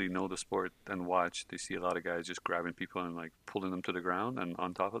don't really know the sport and watch, they see a lot of guys just grabbing people and like pulling them to the ground and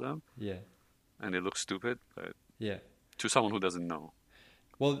on top of them, yeah and they look stupid, but yeah. to someone who doesn't know.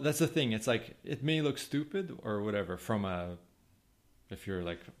 Well, that's the thing. It's like it may look stupid or whatever if you're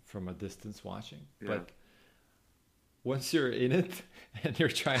like from a distance watching, Yeah. but once you're in it and you're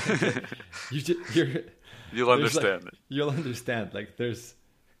trying to You'll there's, like- understand it. you'll understand. Like there's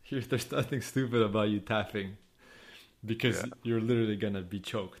nothing stupid about you tapping, because Yeah. you're literally gonna be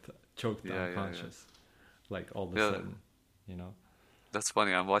choked Yeah, unconscious, like all of a Yeah. sudden, you know. That's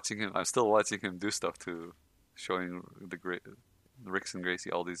funny. I'm still watching him do stuff too, showing Rickson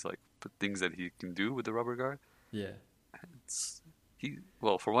Gracie all these like things that he can do with the rubber guard. Yeah.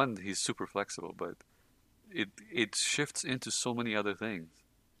 Well, for one, he's super flexible, but it shifts into so many other things.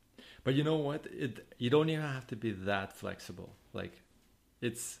 But you know what? You don't even have to be that flexible. Like,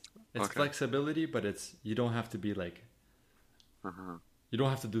 it's Okay. flexibility, but you don't have to be like, Uh-huh. you don't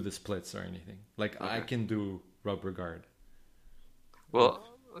have to do the splits or anything. Like I Okay. can do rubber guard. Well,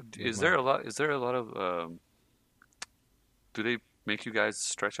 with is my- there a lot? Is there a lot of? Do they make you guys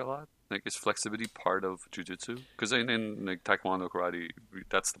stretch a lot? Like, is flexibility part of jujitsu? Because in like taekwondo, karate,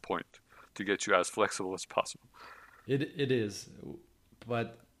 that's the point, to get you as flexible as possible. It is,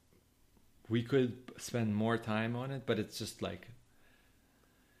 but we could spend more time on it. But it's just like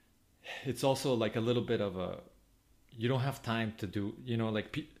it's also like a little bit of a, you don't have time to do,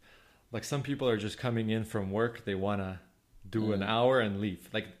 like some people are just coming in from work, they want to do an hour and leave.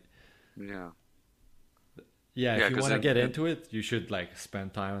 Like, Yeah. yeah, Yeah, if you because want to get into it, you should like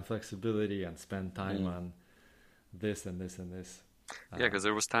spend time on flexibility and spend time on this and this and this. yeah, because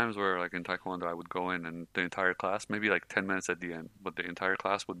there was times where like in Taekwondo I would go in and the entire class, maybe like 10 minutes at the end, but the entire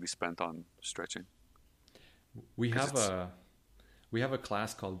class would be spent on stretching. We 'Cause have it's a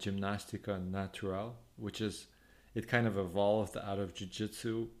class called Gymnastica Natural, which is, it kind of evolved out of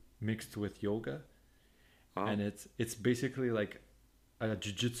jiu-jitsu mixed with yoga, oh, and it's basically like a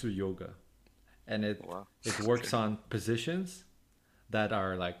jiu-jitsu yoga, and wow. it Okay. works on positions that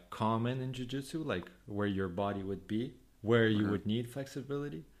are like common in jiu-jitsu, like where your body would be, where you Uh-huh. would need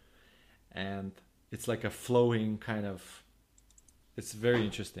flexibility, and it's like a flowing kind of, it's very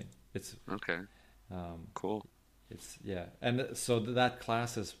interesting. Okay. Um, Cool. it's yeah, and so that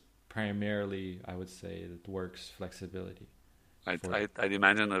class is primarily, I would say, that works flexibility for, I'd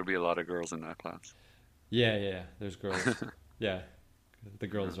imagine there'd be a lot of girls in that class. yeah, there's girls, yeah, the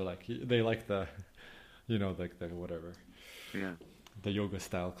girls are like, they like the, like the whatever, Yeah. the yoga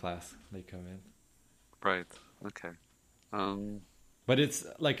style class they come in. Right. Okay. Um, But it's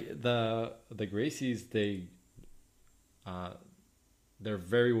like the Gracies, uh they're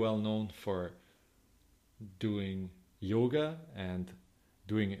very well known for doing yoga and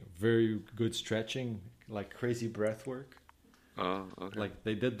doing very good stretching, like crazy breath work. oh, okay. Like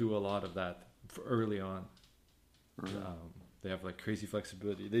they did do a lot of that early on. Uh-huh. They have like crazy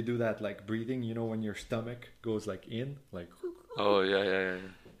flexibility. They do that like breathing, when your stomach goes like in, like, Oh, yeah, yeah, yeah,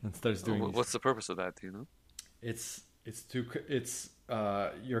 yeah. and starts doing these. What's the purpose of that? Do you know? It's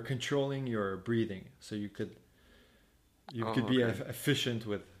you're controlling your breathing, so you could Oh, be okay. efficient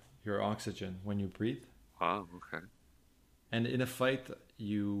with your oxygen when you breathe. Wow. Okay. And in a fight,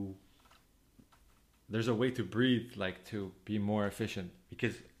 there's a way to breathe, like to be more efficient.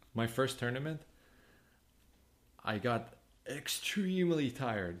 Because my first tournament, I got extremely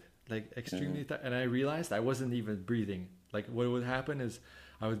tired, like extremely tired, and I realized I wasn't even breathing. Like what would happen is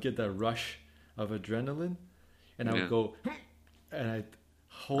I would get the rush of adrenaline, and I would Yeah. go, and I'd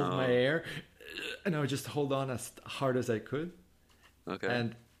hold my Oh, air, and I would just hold on as hard as I could, okay.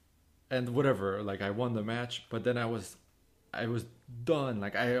 and whatever. Like I won the match, but then I was done.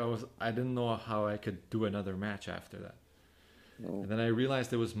 Like I didn't know how I could do another match after that. Oh, And then I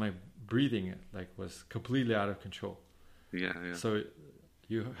realized it was my breathing, like was completely out of control. yeah, yeah. So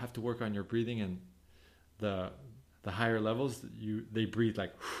you have to work on your breathing, and the higher levels, they breathe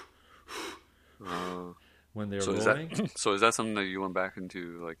like Oh. when they're So is rolling. that so is that something that you went back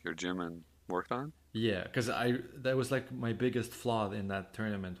into like your gym and worked on? Yeah, because that was like my biggest flaw in that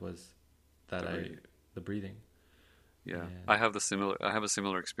tournament was that The breathing. the breathing. Yeah. And I have a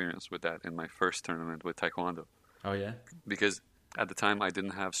similar experience with that in my first tournament with Taekwondo oh yeah, because at the time I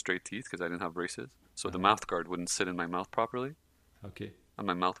didn't have straight teeth because I didn't have braces. So the uh-huh. mouth guard wouldn't sit in my mouth properly Okay, and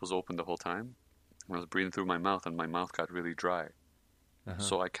my mouth was open the whole time. And I was breathing through my mouth and my mouth got really dry. uh-huh.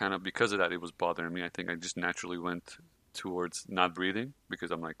 So I kind of, because of that, it was bothering me. I think I just naturally went towards not breathing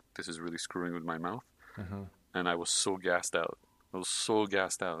because I'm like, this is really screwing with my mouth. Uh-huh. And I was so gassed out. I was so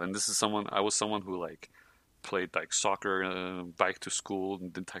gassed out. And I was someone who like played like soccer, bike to school,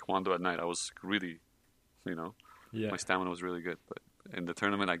 and did taekwondo at night. I was really, Yeah, my stamina was really good. But in the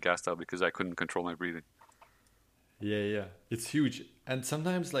tournament, I gassed out because I couldn't control my breathing. yeah. It's huge, and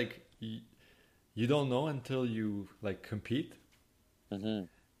sometimes like you don't know until you like compete. Mm-hmm.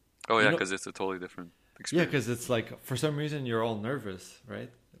 Oh You yeah, know, because it's a totally different yeah, experience. because it's like for some reason you're all nervous, right?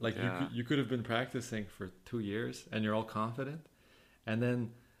 Like Yeah. you could have been practicing for 2 years and you're all confident, and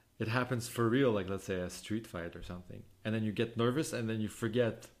then it happens for real, like let's say a street fight or something, and then you get nervous and then you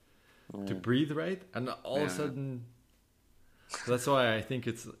forget to Mm. breathe right, and all of a Yeah. sudden, that's why I think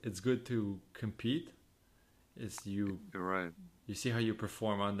it's good to compete. Is You're right. you see how you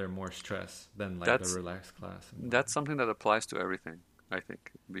perform under more stress than like the That's relaxed class and That's whatnot. something that applies to everything, I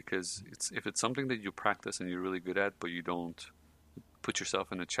think, because if it's something that you practice and you're really good at, but you don't put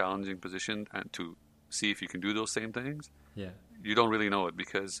yourself in a challenging position and to see if you can do those same things, Yeah. you don't really know it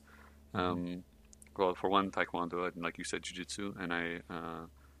because, Hmm. well, for one, Taekwondo, and like you said, Jiu-Jitsu, and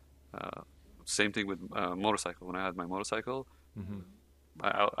uh, same thing with motorcycle. When I had my motorcycle, Hmm.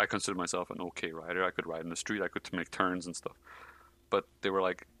 I considered myself an okay rider. I could ride in the street. I could make turns and stuff. But they were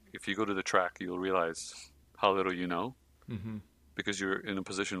like, if you go to the track, you'll realize how little you know Hmm. because you're in a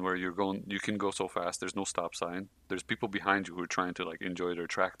position where you can go so fast. There's no stop sign. There's people behind you who are trying to like enjoy their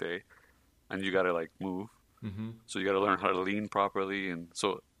track day, and you gotta like move. Hmm. So you gotta learn how to lean properly. And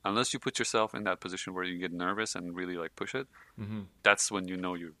so unless you put yourself in that position where you get nervous and really like push it, Mm-hmm. that's when you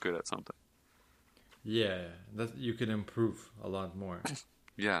know you're good at something. Yeah, that you can improve a lot more.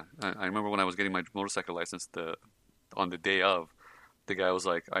 Yeah, I remember when I was getting my motorcycle license, on the day of, the guy was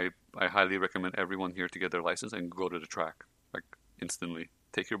like, I highly recommend everyone here to get their license and go to the track, like instantly.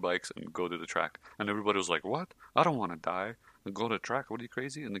 Take your bikes and go to the track. And everybody was like, what? I don't want to die and go to the track. What are you,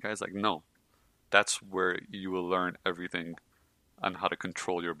 crazy? And the guy's like, no, that's where you will learn everything on how to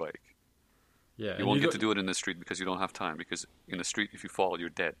control your bike. Yeah, You and won't you get don't. to do it in the street because you don't have time. Because in the street, if you fall, you're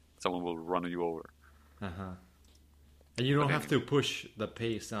dead. Someone will run you over. Uh-huh. And you don't But have to push the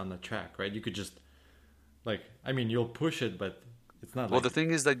pace on the track, right? You could just like, I mean, you'll push it, but it's not Well, like the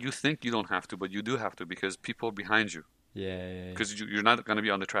thing is that you think you don't have to, but you do have to because people are behind you. yeah. Because you're not going to be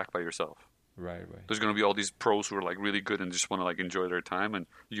on the track by yourself. Right. There's going to be all these pros who are like really good and just want to like enjoy their time, and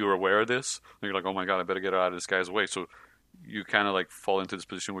you're aware of this, and you're like, oh my god, I better get out of this guy's way. So you kind of like fall into this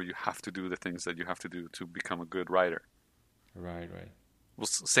position where you have to do the things that you have to do to become a good rider. Right. Well,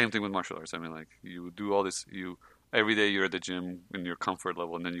 same thing with martial arts. I mean, like you do all this, you every day you're at the gym in your comfort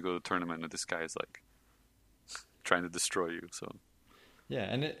level, and then you go to a tournament, and this guy is like trying to destroy you. So Yeah,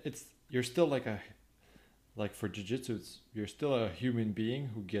 and it's you're still like for jiu-jitsu, you're still a human being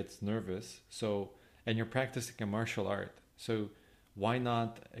who gets nervous. So, and you're practicing a martial art. So, why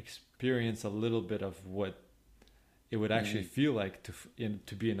not experience a little bit of what it would actually feel like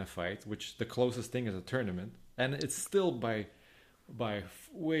to be in a fight, which the closest thing is a tournament, and it's still by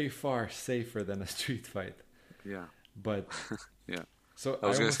way far safer than a street fight. yeah, But yeah. so I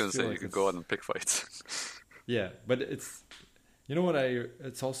was almost just gonna feel say like you could it's- go out and pick fights. Yeah, but it's you know what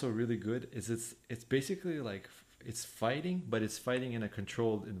it's also really good is it's basically like it's fighting, but it's fighting in a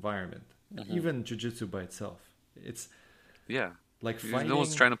controlled environment. Even jiu-jitsu by itself, it's Yeah, like fighting. no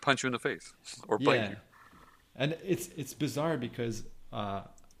one's trying to punch you in the face or bite you. And it's bizarre because a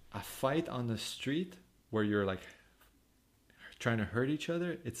fight on the street where you're like trying to hurt each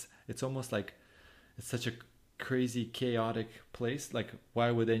other, it's almost like it's such a crazy chaotic place. Like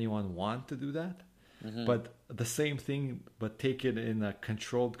why would anyone want to do that? But the same thing, but take it in a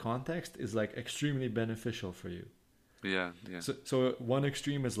controlled context, is like extremely beneficial for you. Yeah. So one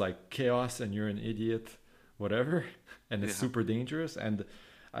extreme is like chaos and you're an idiot, whatever, and it's Yeah. super dangerous. And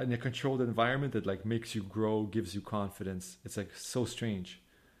in a controlled environment, it like makes you grow, gives you confidence. It's like so strange,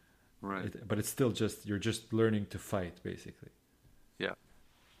 Right. but it's still just you're just learning to fight basically. Yeah.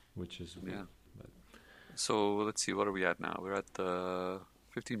 Which is Yeah. But So let's see, what are we at now? We're at the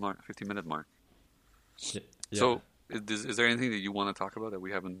 15-minute mark. yeah. So is there anything that you want to talk about that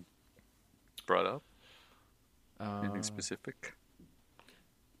we haven't brought up? Anything specific?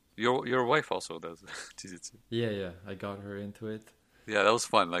 Your wife also does jiu-jitsu. Yeah, I got her into it. Yeah, that was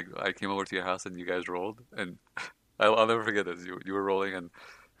fun. Like I came over to your house and you guys rolled, and I'll never forget this. You were rolling,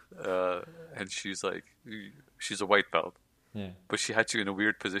 and she's like, she's a white belt, Yeah. but she had you in a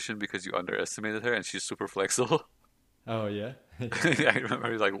weird position because you underestimated her, and she's super flexible. Oh yeah. Yeah, I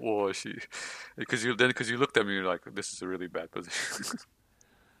remember. He's like, "Whoa, she," because you looked at me, and you're like, "This is a really bad position."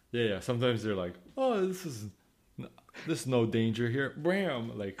 Yeah. Sometimes they're like, "Oh, this is no danger here."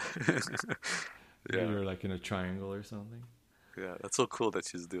 Bam! Like Yeah, you're like in a triangle or something. yeah, that's so cool that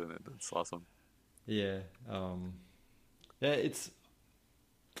she's doing it. That's awesome. Yeah. Yeah. It's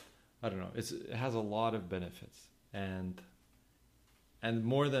I don't know. It has a lot of benefits, and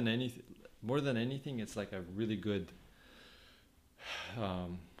more than anything, it's like a really good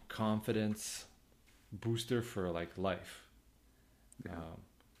confidence booster for like life. Yeah.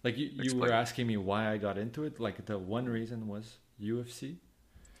 Like you Explain. were asking me why I got into it. Like the one reason was UFC,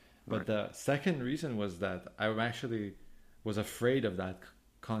 but Right. the second reason was that I actually was afraid of that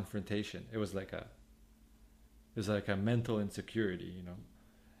confrontation. It was like a mental insecurity, you know.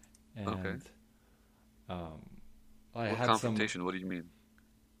 And Okay. I What had confrontation? What do you mean?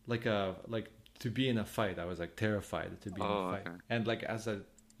 like to be in a fight. I was like terrified to be in Oh, a fight. okay. And like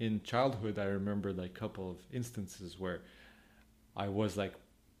in childhood, I remember like a couple of instances where I was like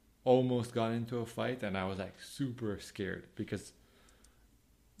almost got into a fight and I was like super scared because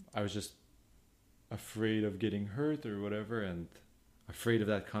I was just afraid of getting hurt or whatever and afraid of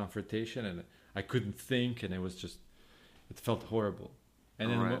that confrontation, and I couldn't think, and it felt horrible. And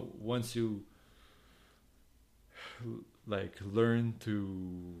then Right. once you like learn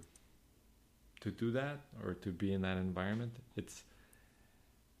to do that or to be in that environment, it's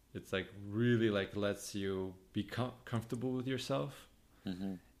like really like lets you be comfortable with yourself,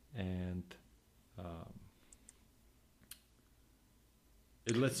 Mm-hmm. and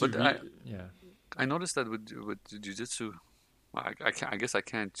it lets But you yeah. I noticed that with jiu-jitsu, I guess I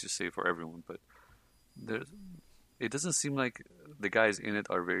can't just say for everyone, but it doesn't seem like the guys in it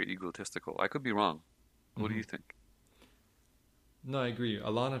are very egotistical. I could be wrong. What do you think? No, I agree. A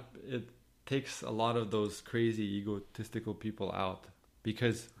lot of it takes a lot of those crazy egotistical people out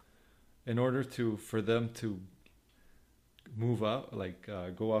because in order to for them to move up, like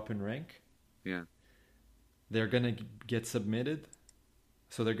go up in rank, Yeah. they're gonna get submitted,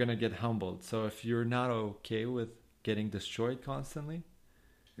 so they're gonna get humbled. So if you're not okay with getting destroyed constantly,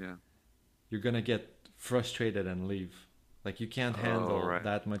 Yeah. you're gonna get frustrated and leave. Like you can't handle right.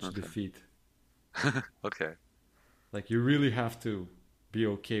 that much Okay. defeat. Okay. Like you really have to be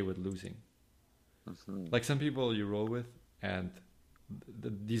okay with losing. Mhm. Like some people you roll with, and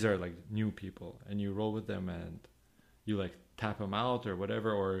these are like new people, and you roll with them, and you like tap them out or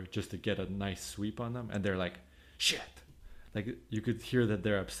whatever, or just to get a nice sweep on them, and they're like, "Shit!" Like you could hear that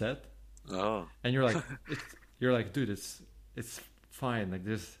they're upset, Oh. and you're like, you're like, dude, it's fine. Like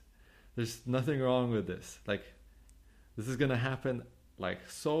there's nothing wrong with this. Like this is gonna happen like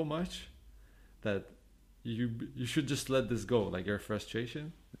so much that you should just let this go. Like your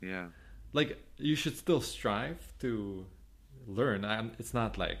frustration. Yeah. Like you should still strive to learn. It's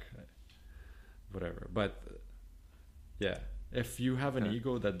not like whatever, but yeah, if you have an Yeah.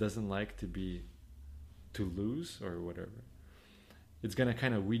 ego that doesn't like to lose or whatever, it's gonna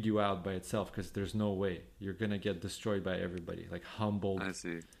kind of weed you out by itself because there's no way you're gonna get destroyed by everybody, like humbled. I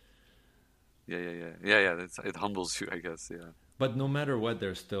see. Yeah. It humbles you, I guess. Yeah. But no matter what,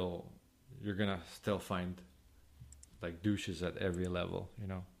 you're gonna still find like douches at every level,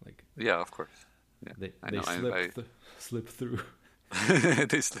 like Yeah, of course. Yeah. they I they know. slip through.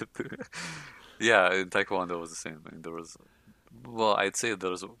 They slipped through. Yeah, in Taekwondo was the same thing. I'd say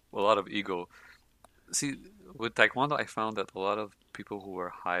there was a lot of ego. See, with Taekwondo, I found that a lot of people who were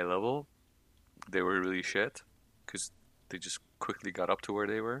high level, they were really shit because they just quickly got up to where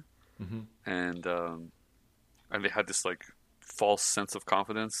they were, Hmm. and they had this like false sense of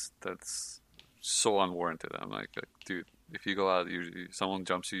confidence that's so unwarranted. I'm like, dude, if you go out, someone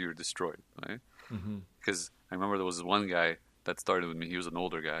jumps you, you're destroyed, right? Hmm. Because I remember there was this one guy that started with me. He was an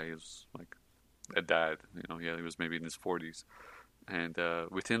older guy. He was like a dad, Yeah, he was maybe in his 40s, and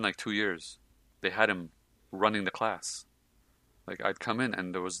within like 2 years, they had him running the class. Like I'd come in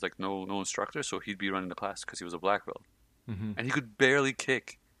and there was like no instructor, so he'd be running the class because he was a black belt, Hmm. and he could barely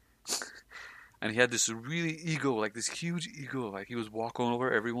kick. And he had this really ego, like this huge ego. Like he was walking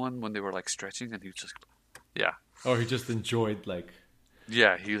over everyone when they were like stretching, and he was just, yeah, Oh, he just enjoyed like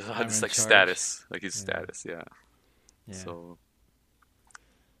yeah. He I'm had this in like charge. status, like his Yeah. status, yeah. Yeah. So,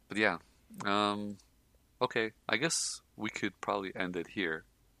 but yeah, okay. I guess we could probably end it here.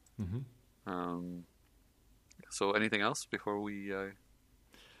 Hmm. Um, so anything else before we?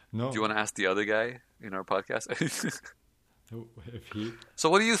 No, Do you want to ask the other guy in our podcast? if So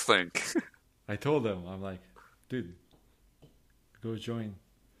what do you think? I told him, I'm like, dude, go join.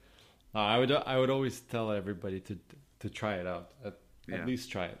 I would always tell everybody to try it out, Yeah. at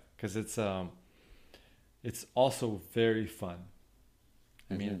least try it, because it's also very fun.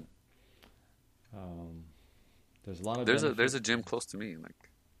 I mean, there's a lot of There's a benefits. gym close to me,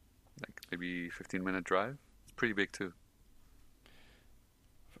 like maybe 15-minute drive. It's pretty big too.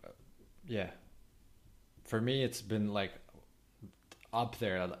 Yeah, for me, it's been like up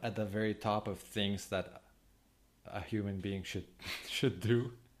there at the very top of things that a human being should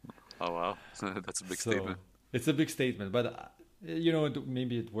do. Oh wow, that's a big So, statement. It's a big statement, but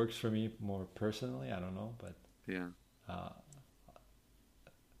maybe it works for me more personally. I don't know, but Yeah, uh,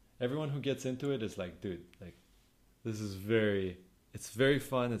 everyone who gets into it is like, dude, like this is it's very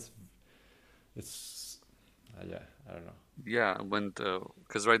fun. It's yeah, I don't know. yeah.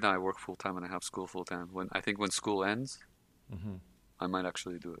 Because right now I work full time and I have school full time. When school ends, Hmm. I might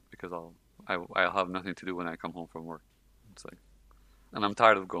actually do it because I'll have nothing to do when I come home from work. It's like, and I'm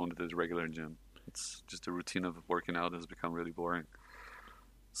tired of going to this regular gym. It's just the routine of working out has become really boring.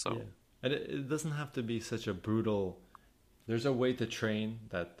 So Yeah, and it doesn't have to be such a brutal. There's a way to train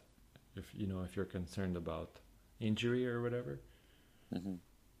that, if you're concerned about injury or whatever, mhm.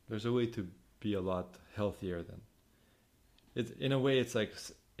 there's a way to be a lot healthier than it. In a way, it's like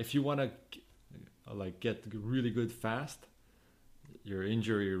if you want to like get really good fast, your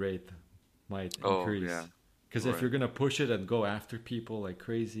injury rate might Oh increase. yeah, Because if right. you're gonna push it and go after people like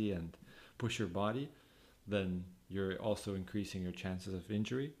crazy and push your body, then you're also increasing your chances of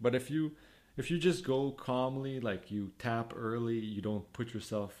injury. But if you just go calmly, like you tap early, you don't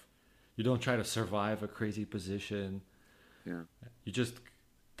try to survive a crazy position. Yeah, You just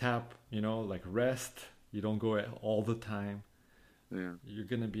tap, like rest. You don't go all the time. yeah, You're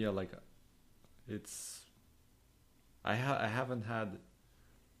gonna be it's. I haven't had.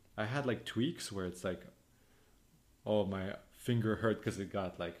 I had like tweaks where it's like, oh, my finger hurt because it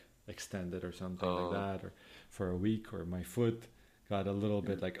got like extended or something Oh. like that, or for a week, or my foot got a little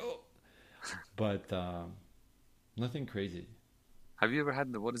bit like but nothing crazy. Have you ever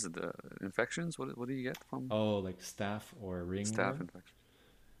had what is it, the infections? What do you get from Oh, like staph or staph ringworm. infection?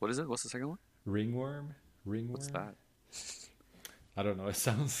 What is it? What's the second one? Ringworm. What's that? I don't know. It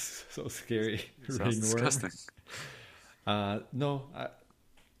sounds so scary. Sounds Ringworm. disgusting. No,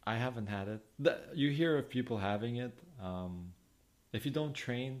 I haven't had it. You hear of people having it. If you don't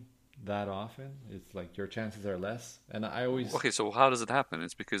train that often, it's like your chances are less. And I always Okay, so how does it happen?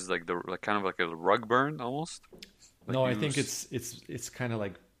 It's because like kind of like a rug burn almost. Like no, I you think it's kind of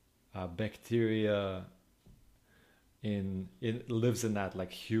like bacteria. It lives in that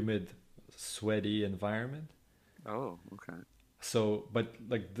like humid, sweaty environment. Oh, okay. So, but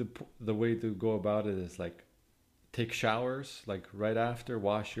like the way to go about it is like take showers like right after,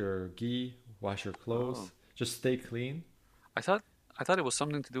 wash your gi, wash your clothes, Oh. just stay clean. I thought it was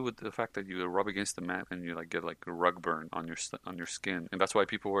something to do with the fact that you rub against the mat and you like get like a rug burn on your skin, and that's why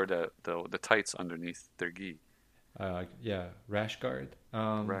people wear the tights underneath their gi, Yeah, rash guard.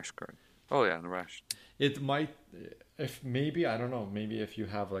 rash guard. Oh yeah, the rash. It might, if maybe, I don't know, maybe if you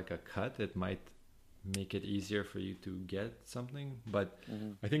have like a cut, it might make it easier for you to get something. But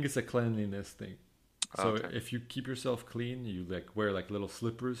I think it's a cleanliness thing. So Okay. if you keep yourself clean, you like wear like little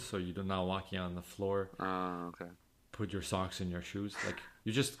slippers so you're not walking on the floor. Okay. Put your socks in your shoes. Like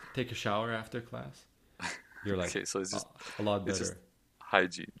you just take a shower after class. You're like Okay, so it's just a lot it's better. just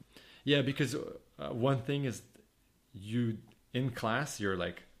hygiene. Yeah, because one thing is you in class you're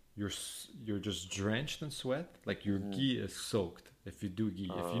just drenched in sweat. Like your gi is soaked. If you do gi,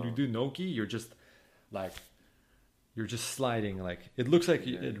 if you do no gi, you're just like you're just sliding. Like it looks like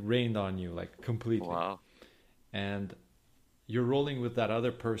it rained on you, like completely. Wow. And you're rolling with that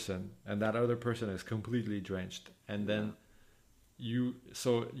other person, and that other person is completely drenched. And then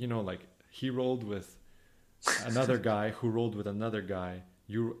like he rolled with another guy who rolled with another guy.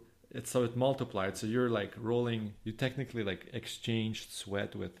 So it multiplied. So you're like rolling. You technically like exchanged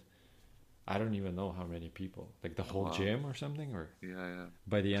sweat with I don't even know how many people, like the whole Wow. gym or something, or Yeah.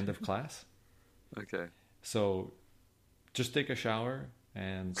 by the end of class. Okay. So just take a shower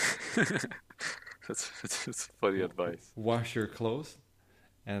and That's funny advice. wash your clothes,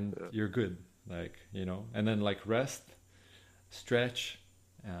 and Yeah. you're good. Like and then like rest, stretch,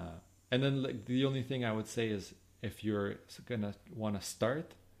 and then like the only thing I would say is if you're gonna want to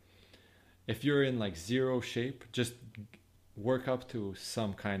start, if you're in like zero shape, just work up to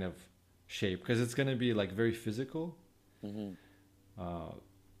some kind of shape because it's gonna be like very physical. Mm-hmm.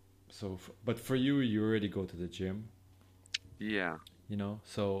 But for you, you already go to the gym, Yeah.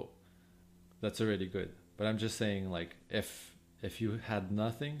 so that's already good. But I'm just saying, like, if you had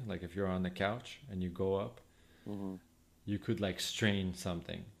nothing, like if you're on the couch and you go up, Mm-hmm. you could like strain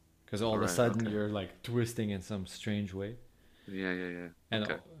something because all of a Right, sudden okay. you're like twisting in some strange way. Yeah. And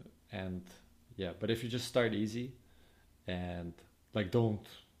Okay. and yeah, but if you just start easy and like don't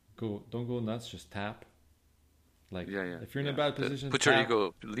go nuts, just tap. Like Yeah. if you're in a yeah. bad position, Put your tap.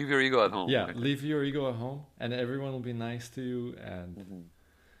 ego, leave your ego at home. Yeah, right? leave your ego at home, and everyone will be nice to you, and Mhm.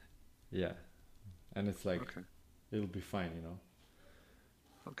 yeah, and it's like Okay. it'll be fine,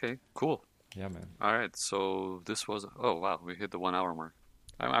 Okay. Cool. Yeah, man. All right. So this was. Oh wow, we hit the 1 hour mark.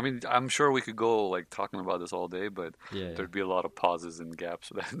 I mean, I'm sure we could go like talking about this all day, but Yeah, there'd be a lot of pauses and gaps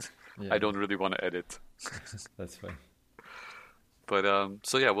that yeah, I don't really want to edit. that's fine. But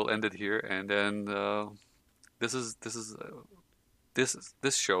so yeah, we'll end it here, and then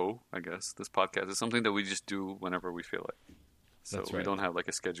this show, I guess, this podcast is something that we just do whenever we feel like. So That's we right. don't have like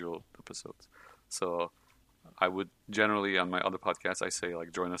a scheduled episodes. So I would generally on my other podcasts I say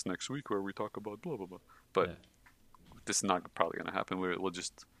like join us next week where we talk about blah blah blah. But Yeah. this is not probably gonna happen. We'll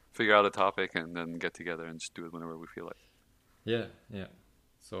just figure out a topic and then get together and just do it whenever we feel like. Yeah.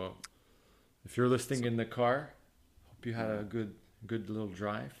 So if you're listening in the car, hope you had a good little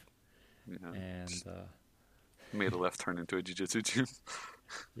drive, You know, and made a left turn into a jiu-jitsu gym.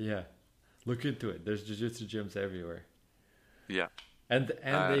 yeah, look into it. There's jiu-jitsu gyms everywhere. Yeah. And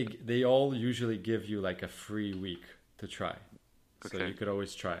they all usually give you like a free week to try, so Okay. you could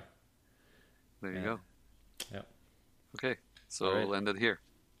always try. There you Yeah. go. Yeah. Okay, so All right. we'll end it here.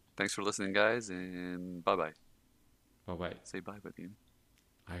 Thanks for listening, guys, and bye-bye. Bye bye. Say bye, Vadim.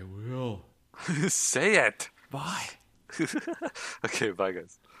 I will. Say it. Bye. Okay, bye,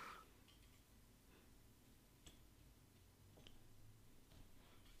 guys.